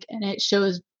a link and it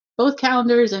shows both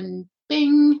calendars and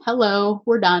bing, hello,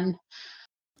 we're done.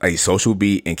 Like Social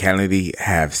Bee and Calendly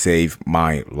have saved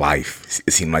my life.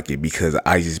 It seemed like it, because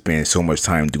I just spend so much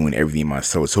time doing everything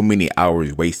myself. So many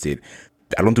hours wasted.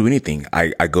 I don't do anything.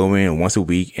 I go in once a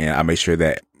week and I make sure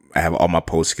that I have all my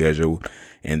posts scheduled.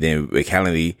 And then with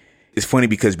Calendly, it's funny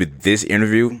because with this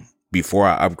interview, before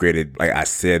I upgraded, like I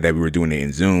said that we were doing it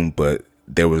in Zoom, but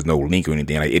there was no link or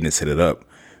anything. Like it didn't set it up.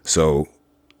 So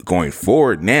going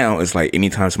forward now, it's like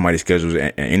anytime somebody schedules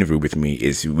an interview with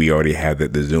me, we already have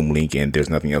the Zoom link and there's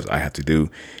nothing else I have to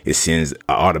do. It sends an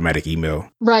automatic email.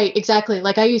 Right, exactly.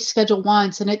 Like I use Schedule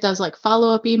Once and it does like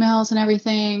follow-up emails and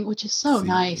everything, which is so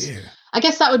nice. Yeah. I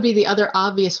guess that would be the other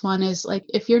obvious one is like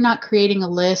if you're not creating a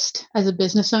list as a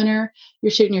business owner,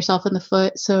 you're shooting yourself in the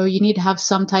foot. So you need to have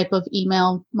some type of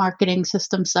email marketing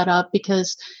system set up,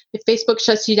 because if Facebook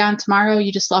shuts you down tomorrow,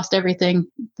 you just lost everything.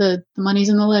 The money's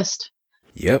in the list.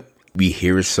 Yep. We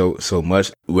hear it so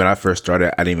much. When I first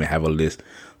started, I didn't even have a list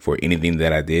for anything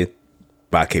that I did.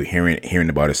 But I kept hearing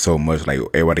about it so much. Like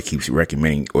everybody keeps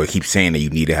recommending or keeps saying that you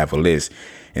need to have a list.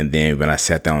 And then when I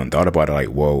sat down and thought about it, like,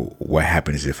 whoa, what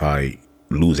happens if I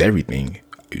lose everything?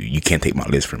 You can't take my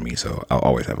list from me. So I'll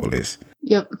always have a list.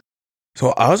 Yep. So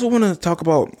I also want to talk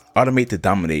about Automate to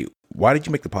Dominate. Why did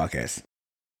you make the podcast?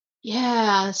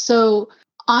 Yeah. So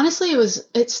honestly,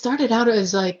 it started out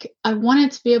as like, I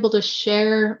wanted to be able to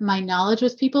share my knowledge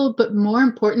with people, but more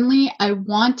importantly, I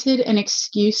wanted an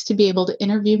excuse to be able to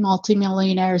interview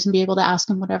multimillionaires and be able to ask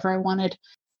them whatever I wanted.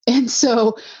 And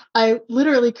so I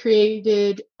literally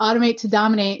created Automate to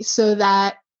Dominate so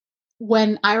that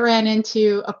when I ran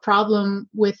into a problem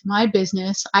with my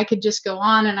business, I could just go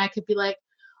on and I could be like,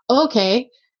 okay,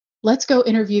 let's go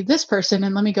interview this person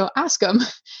and let me go ask them.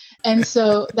 And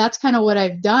so that's kind of what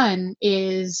I've done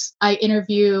is I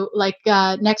interview like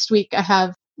next week, I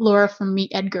have Laura from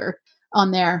Meet Edgar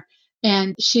on there,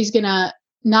 and she's going to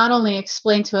not only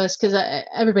explain to us, because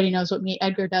everybody knows what Meet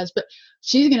Edgar does, but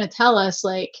she's going to tell us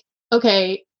like,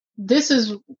 okay, this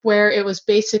is where it was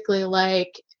basically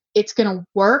like, it's going to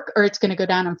work or it's going to go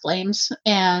down in flames,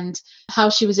 and how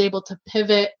she was able to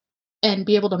pivot and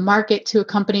be able to market to a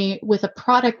company with a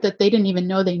product that they didn't even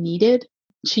know they needed.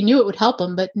 She knew it would help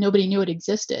them, but nobody knew it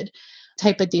existed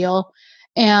type of deal.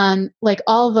 And like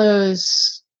all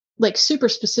those like super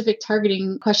specific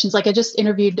targeting questions, like I just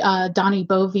interviewed Donnie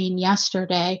Bovine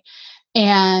yesterday,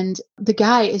 and the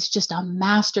guy is just a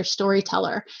master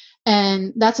storyteller.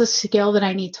 And that's a skill that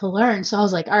I need to learn. So I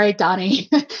was like, all right, Donnie,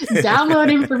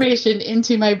 download information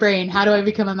into my brain. How do I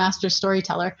become a master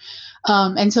storyteller?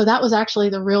 And so that was actually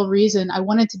the real reason I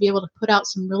wanted to be able to put out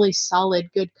some really solid,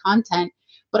 good content.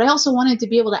 But I also wanted to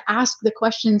be able to ask the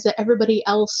questions that everybody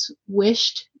else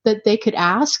wished that they could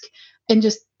ask and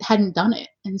just hadn't done it.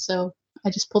 And so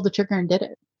I just pulled the trigger and did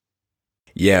it.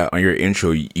 Yeah, on your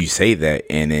intro, you say that.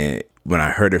 And then when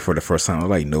I heard it for the first time, I was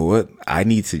like, you know what? I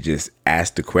need to just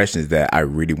ask the questions that I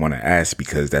really want to ask,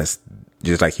 because that's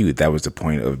just like you. That was the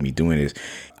point of me doing this.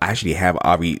 I actually have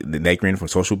Avi the Negrin from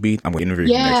Social Beat. I'm going to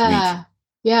interview him next week.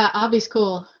 Yeah, Avi's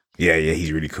cool. Yeah,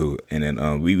 he's really cool. And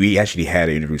then we actually had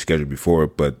an interview scheduled before,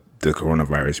 but the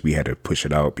coronavirus, we had to push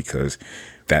it out because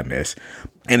that mess.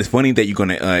 And it's funny that you're going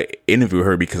to interview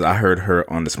her, because I heard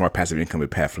her on the Smart Passive Income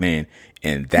with Pat Flynn,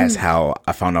 and that's how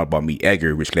I found out about Meet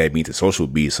Edgar, which led me to Social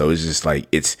Beat. So it's just like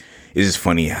it's just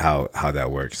funny how that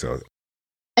works. So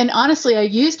And honestly, I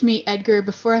used Meet Edgar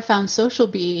before I found Social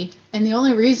Bee. And the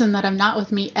only reason that I'm not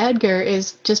with Meet Edgar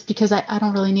is just because I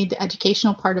don't really need the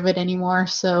educational part of it anymore.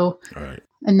 So, All right.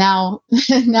 and now,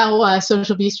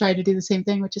 Social Bee's trying to do the same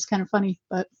thing, which is kind of funny,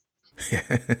 but.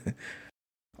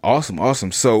 Awesome.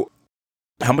 Awesome. So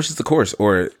how much is the course,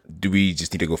 or do we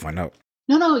just need to go find out?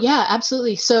 No, yeah,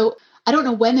 absolutely. So I don't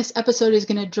know when this episode is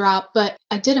going to drop, but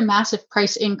I did a massive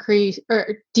price increase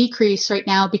or decrease right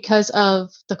now because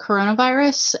of the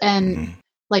coronavirus, and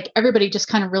like everybody just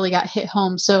kind of really got hit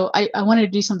home. So I wanted to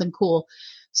do something cool.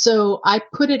 So I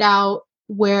put it out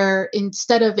where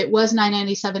instead of, it was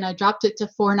 $9.97, I dropped it to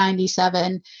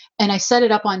 $4.97, and I set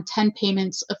it up on 10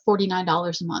 payments of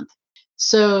 $49 a month,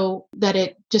 so that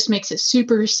it just makes it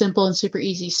super simple and super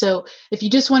easy. So if you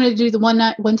just wanted to do the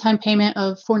one-time payment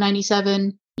of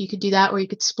 $4.97, you could do that, or you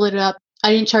could split it up.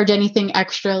 I didn't charge anything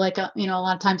extra, like a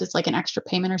lot of times it's like an extra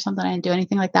payment or something. I didn't do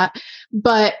anything like that.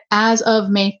 But as of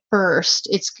May 1st,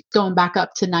 it's going back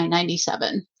up to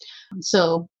 $9.97.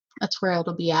 So that's where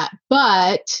it'll be at.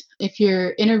 But if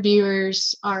your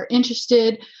interviewers are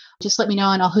interested, just let me know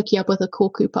and I'll hook you up with a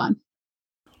cool coupon.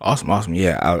 Awesome.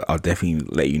 Yeah, I'll definitely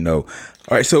let you know.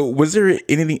 All right. So was there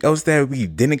anything else that we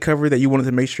didn't cover that you wanted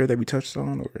to make sure that we touched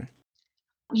on? Or?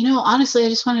 Honestly, I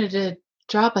just wanted to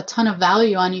drop a ton of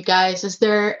value on you guys. Is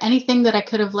there anything that I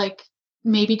could have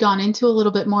maybe gone into a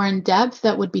little bit more in depth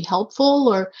that would be helpful?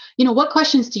 Or, what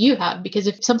questions do you have? Because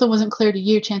if something wasn't clear to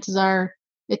you, chances are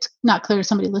it's not clear to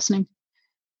somebody listening.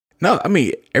 No, I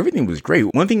mean, everything was great.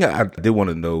 One thing I did want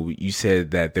to know, you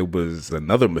said that there was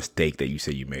another mistake that you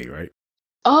said you made, right?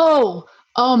 Oh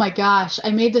my gosh.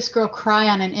 I made this girl cry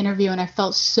on an interview and I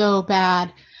felt so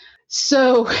bad.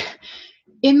 So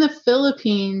in the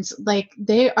Philippines,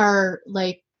 they are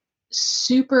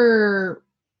super,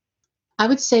 I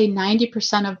would say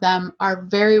 90% of them are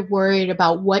very worried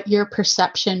about what your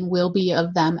perception will be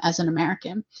of them as an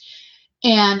American.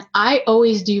 And I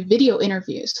always do video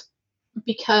interviews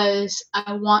because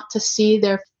I want to see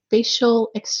their facial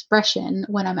expression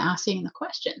when I'm asking the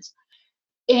questions.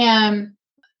 And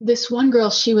this one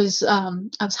girl, she was, I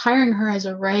was hiring her as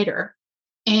a writer,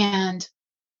 and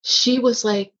she was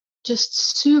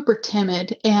just super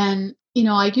timid. And,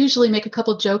 I usually make a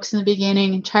couple jokes in the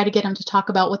beginning and try to get them to talk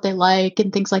about what they like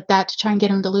and things like that to try and get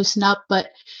them to loosen up.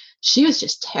 But she was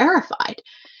just terrified.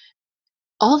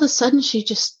 All of a sudden, she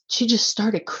just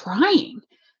started crying.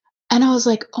 And I was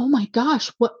like, oh my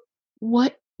gosh,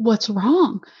 what's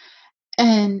wrong?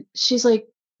 And she's like,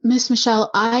 Miss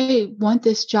Michelle, I want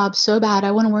this job so bad.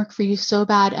 I want to work for you so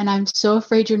bad. And I'm so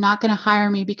afraid you're not going to hire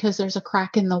me because there's a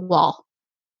crack in the wall.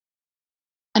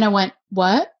 And I went,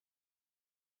 what?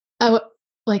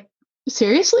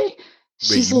 Seriously?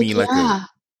 She's like, you mean yeah.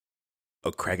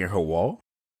 A crack in her wall?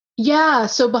 Yeah.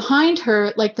 So behind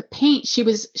her, the paint, she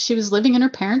was living in her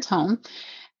parents' home,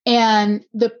 and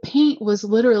the paint was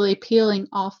literally peeling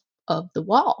off of the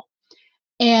wall.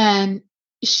 And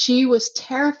she was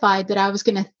terrified that I was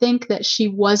going to think that she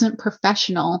wasn't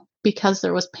professional because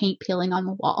there was paint peeling on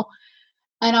the wall.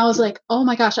 And I was like, oh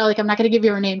my gosh, I'm not going to give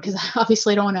you her name because I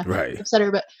obviously don't want to upset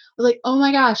her, but I was like, oh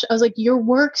my gosh, I was like, your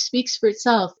work speaks for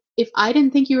itself. If I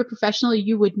didn't think you were professional,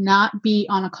 you would not be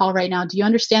on a call right now. Do you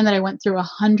understand that I went through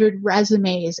 100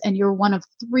 resumes and you're one of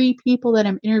 3 people that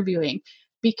I'm interviewing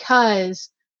because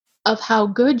of how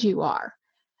good you are?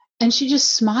 And she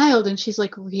just smiled and she's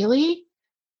like, really?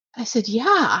 I said,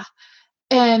 yeah.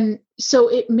 And so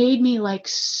it made me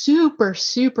super,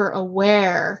 super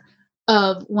aware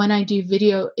of when I do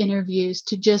video interviews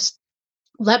to just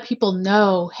let people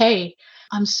know, hey,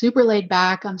 I'm super laid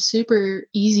back. I'm super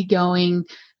easygoing.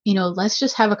 Let's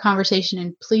just have a conversation,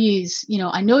 and please,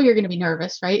 I know you're going to be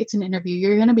nervous, right? It's an interview.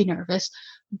 You're going to be nervous,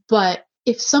 but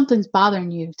if something's bothering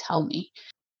you, tell me.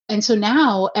 And so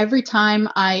now every time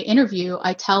I interview,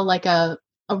 I tell a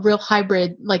real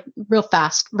hybrid, real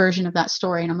fast version of that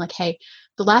story. And I'm like, hey,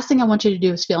 the last thing I want you to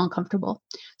do is feel uncomfortable.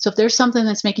 So if there's something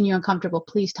that's making you uncomfortable,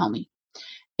 please tell me.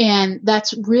 And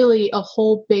that's really a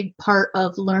whole big part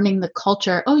of learning the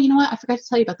culture. Oh, you know what? I forgot to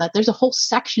tell you about that. There's a whole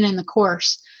section in the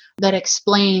course that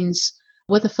explains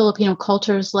what the Filipino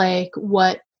culture is like,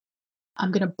 what,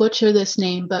 I'm going to butcher this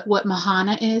name, but what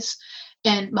Mahana is.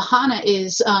 And Mahana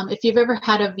is, if you've ever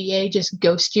had a VA just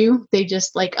ghost you, they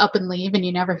just up and leave and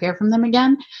you never hear from them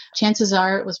again. Chances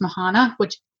are it was Mahana,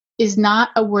 which is not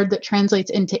a word that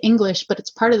translates into English, but it's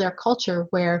part of their culture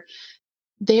where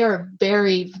they are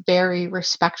very, very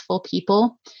respectful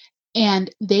people. And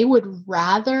they would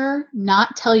rather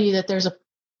not tell you that there's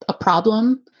a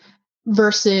problem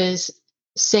versus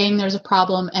saying there's a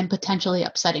problem and potentially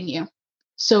upsetting you.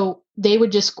 So they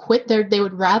would just they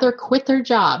would rather quit their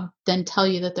job than tell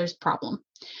you that there's a problem.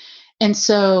 And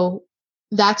so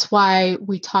that's why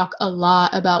we talk a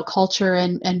lot about culture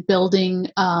and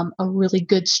building a really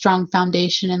good, strong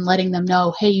foundation and letting them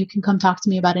know, hey, you can come talk to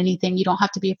me about anything. You don't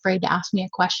have to be afraid to ask me a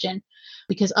question,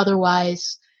 because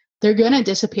otherwise they're going to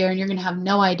disappear and you're going to have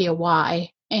no idea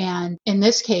why. And in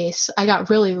this case, I got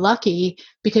really lucky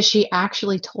because she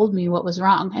actually told me what was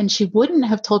wrong. And she wouldn't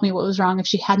have told me what was wrong if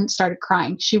she hadn't started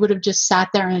crying. She would have just sat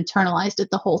there and internalized it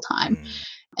the whole time.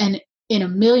 And in a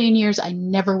million years, I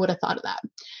never would have thought of that.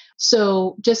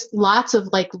 So just lots of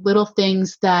like little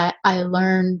things that I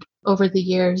learned over the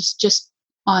years just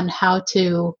on how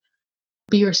to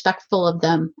be respectful of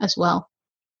them as well.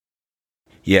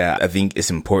 Yeah, I think it's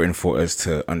important for us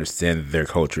to understand their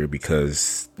culture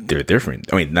because they're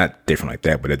different. I mean, not different like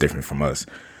that, but they're different from us.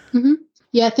 Mm-hmm.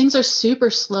 Yeah, things are super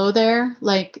slow there.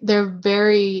 Like they're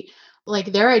very,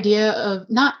 like their idea of,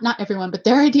 not everyone, but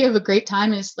their idea of a great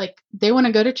time is like they want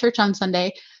to go to church on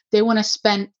Sunday. They want to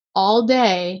spend all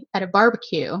day at a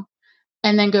barbecue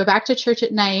and then go back to church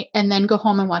at night and then go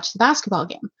home and watch the basketball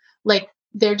game. Like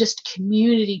they're just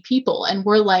community people. And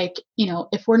we're like, you know,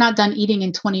 if we're not done eating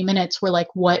in 20 minutes, we're like,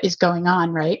 what is going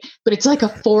on? Right. But it's like a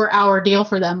 4-hour deal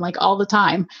for them, like all the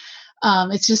time.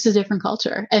 It's just a different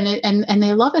culture and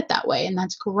they love it that way. And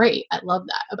that's great. I love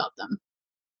that about them.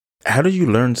 How did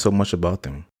you learn so much about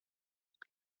them?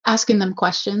 Asking them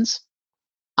questions.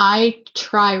 I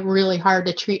try really hard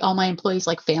to treat all my employees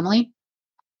like family.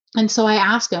 And so I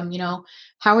ask them, you know,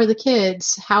 how are the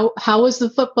kids? How was the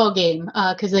football game?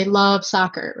 Because they love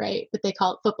soccer, right? But they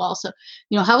call it football. So,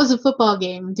 you know, how was the football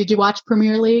game? Did you watch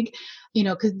Premier League? You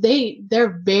know, because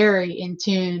they're very in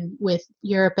tune with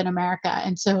Europe and America.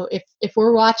 And so if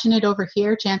we're watching it over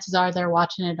here, chances are they're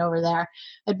watching it over there.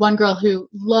 I had one girl who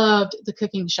loved the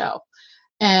cooking show.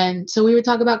 And so we would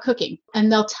talk about cooking,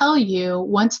 and they'll tell you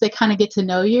once they kind of get to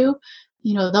know you,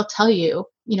 you know, they'll tell you,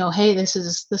 you know, hey, this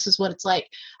is what it's like.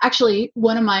 Actually,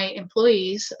 one of my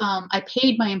employees, I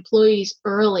paid my employees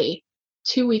early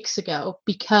 2 weeks ago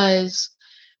because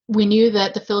we knew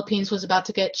that the Philippines was about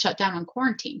to get shut down on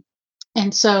quarantine.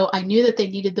 And so I knew that they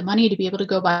needed the money to be able to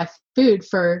go buy food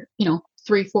for, you know,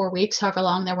 3-4 weeks, however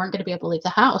long they weren't going to be able to leave the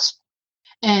house.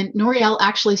 And Noriel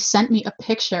actually sent me a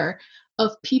picture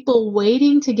of people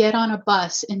waiting to get on a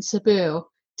bus in Cebu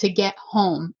to get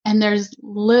home. And there's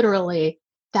literally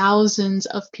thousands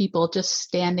of people just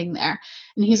standing there.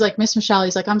 And he's like, Miss Michelle,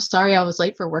 he's like, I'm sorry I was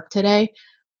late for work today.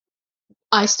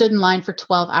 I stood in line for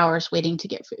 12 hours waiting to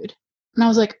get food. And I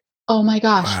was like, oh my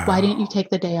gosh, wow. Why didn't you take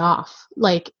the day off?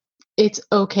 Like, it's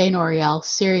okay, Noriel.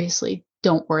 Seriously,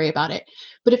 don't worry about it.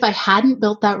 But if I hadn't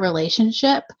built that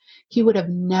relationship, he would have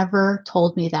never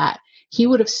told me that. He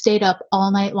would have stayed up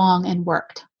all night long and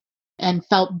worked and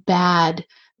felt bad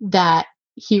that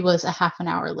he was a half an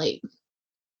hour late.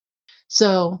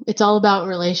 So it's all about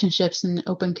relationships and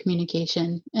open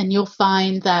communication. And you'll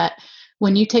find that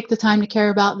when you take the time to care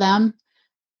about them,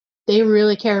 they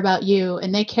really care about you,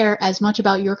 and they care as much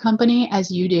about your company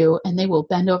as you do. And they will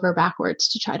bend over backwards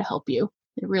to try to help you.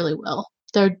 They really will.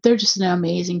 They're just an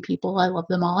amazing people. I love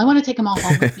them all. I want to take them all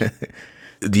home with me.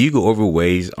 Do you go over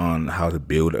ways on how to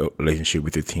build a relationship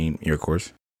with your team in your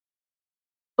course?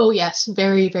 Oh, yes.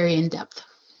 Very, very in depth.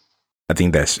 I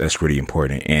think that's really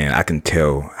important. And I can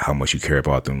tell how much you care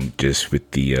about them just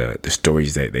with the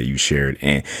stories that you shared.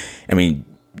 And I mean,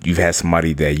 you've had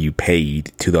somebody that you paid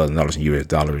 $2,000 in US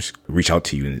dollars reach out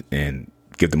to you and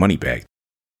give the money back.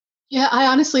 Yeah, I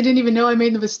honestly didn't even know I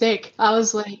made the mistake. I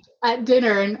was like at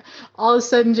dinner and all of a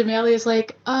sudden Jamelia is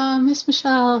like, Miss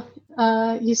Michelle,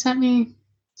 you sent me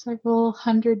several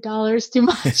 $100 too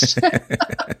much. I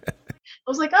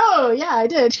was like, oh yeah, I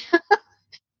did.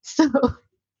 So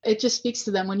it just speaks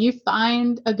to them. When you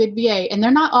find a good VA, and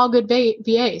they're not all good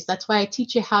VAs, that's why I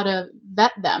teach you how to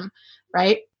vet them,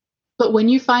 right? But when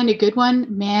you find a good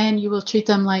one, man, you will treat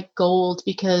them like gold,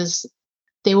 because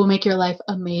they will make your life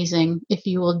amazing if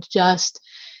you will just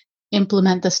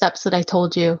implement the steps that I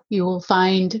told you. You will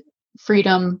find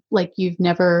freedom like you've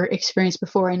never experienced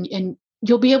before, and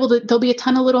you'll be able to, there'll be a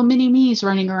ton of little mini me's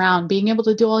running around being able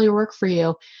to do all your work for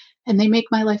you, and they make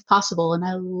my life possible, and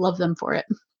I love them for it.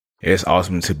 It's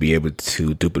awesome to be able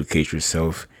to duplicate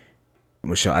yourself.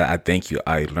 Michelle, I thank you.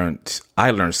 I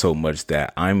learned so much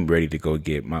that I'm ready to go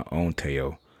get my own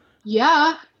tail.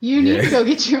 Yeah, you need to go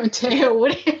get your own tail.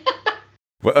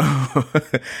 Well,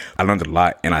 I learned a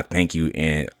lot, and I thank you.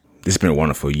 And this has been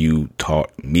wonderful. You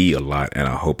taught me a lot, and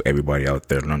I hope everybody out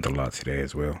there learned a lot today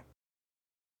as well.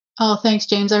 Oh, thanks,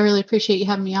 James. I really appreciate you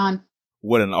having me on.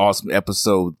 What an awesome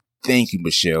episode. Thank you,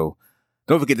 Michelle.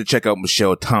 Don't forget to check out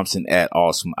Michelle Thompson at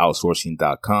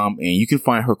awesomeoutsourcing.com, and you can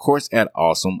find her course at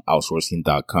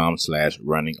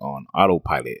awesomeoutsourcing.com/running on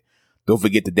autopilot. Don't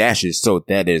forget the dashes. So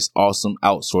that is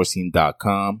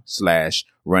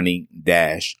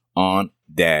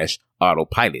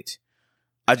awesomeoutsourcing.com/running-on-autopilot.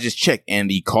 I just checked, and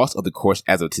the cost of the course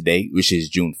as of today, which is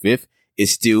June 5th,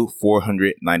 is still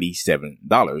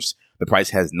 $497. The price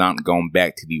has not gone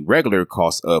back to the regular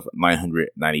cost of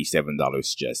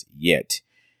 $997 just yet.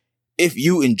 If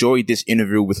you enjoyed this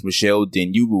interview with Michelle,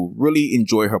 then you will really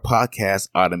enjoy her podcast,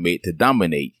 Automate to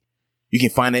Dominate. You can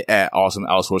find it at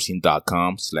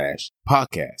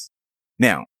awesomeoutsourcing.com/podcast.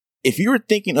 Now, if you're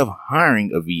thinking of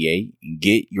hiring a VA,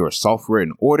 get your software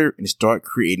in order and start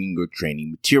creating your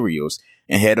training materials,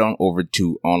 and head on over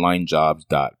to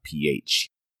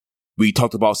onlinejobs.ph. We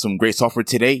talked about some great software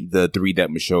today. The 3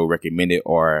 that Michelle recommended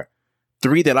are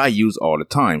 3 that I use all the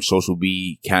time: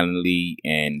 SocialBee, Calendly,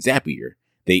 and Zapier.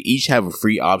 They each have a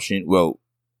free option. Well,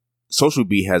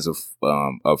 SocialBee has a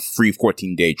free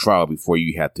 14-day trial before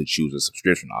you have to choose a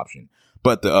subscription option,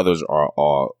 but the others are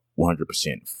all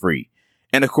 100% free.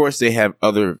 And of course, they have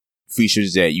other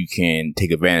features that you can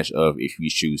take advantage of if you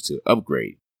choose to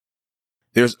upgrade.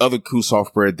 There's other cool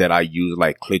software that I use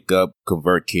like ClickUp,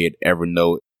 ConvertKit,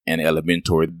 Evernote, and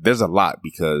Elementor. There's a lot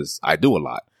because I do a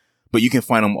lot, but you can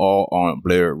find them all on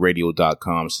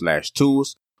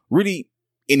blairradio.com/tools. Really,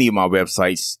 any of my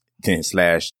websites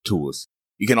 /tools.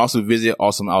 You can also visit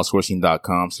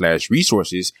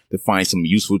awesomeoutsourcing.com/resources to find some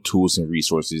useful tools and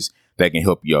resources that can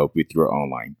help you out with your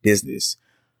online business.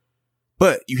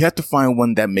 But you have to find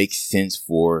one that makes sense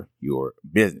for your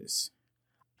business.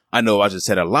 I know I just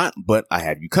said a lot, but I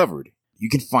have you covered. You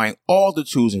can find all the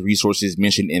tools and resources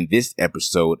mentioned in this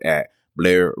episode at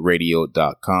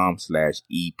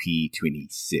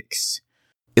blairradio.com/EP26.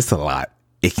 It's a lot.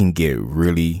 It can get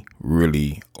really,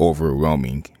 really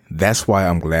overwhelming. That's why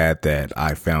I'm glad that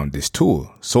I found this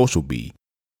tool, SocialBee.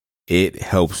 It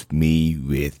helps me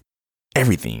with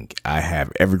everything. I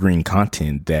have evergreen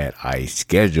content that I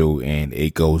schedule, and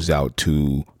it goes out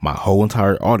to my whole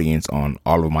entire audience on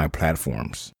all of my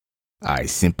platforms. I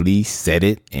simply set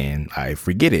it and I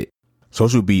forget it.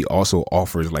 SocialBee also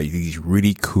offers like these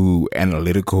really cool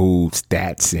analytical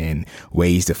stats and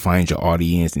ways to find your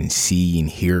audience and see and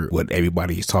hear what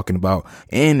everybody is talking about.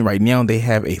 And right now they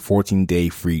have a 14-day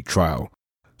free trial.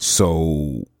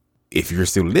 So if you're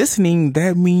still listening,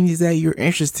 that means that you're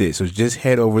interested. So just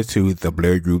head over to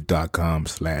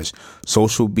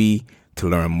theblairgroup.com/SocialBee to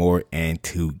learn more and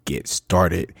to get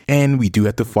started. And we do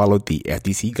have to follow the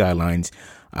FTC guidelines.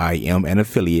 I am an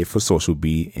affiliate for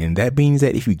SocialBee, and that means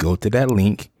that if you go to that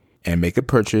link and make a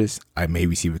purchase, I may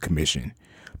receive a commission.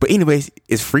 But anyways,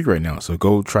 it's free right now, so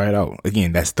go try it out.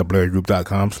 Again, that's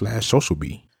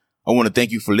theblairgroup.com/SocialBee. I want to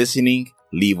thank you for listening.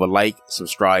 Leave a like,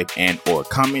 subscribe, and or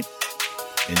comment,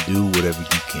 and do whatever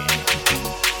you can to be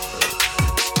heard.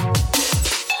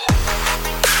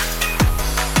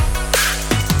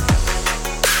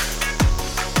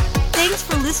 Thanks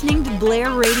for listening to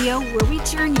Blair Radio, where we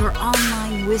turn your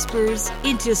online whispers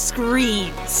into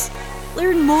screams.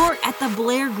 Learn more at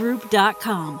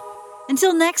theblairgroup.com.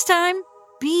 Until next time,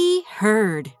 be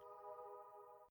heard.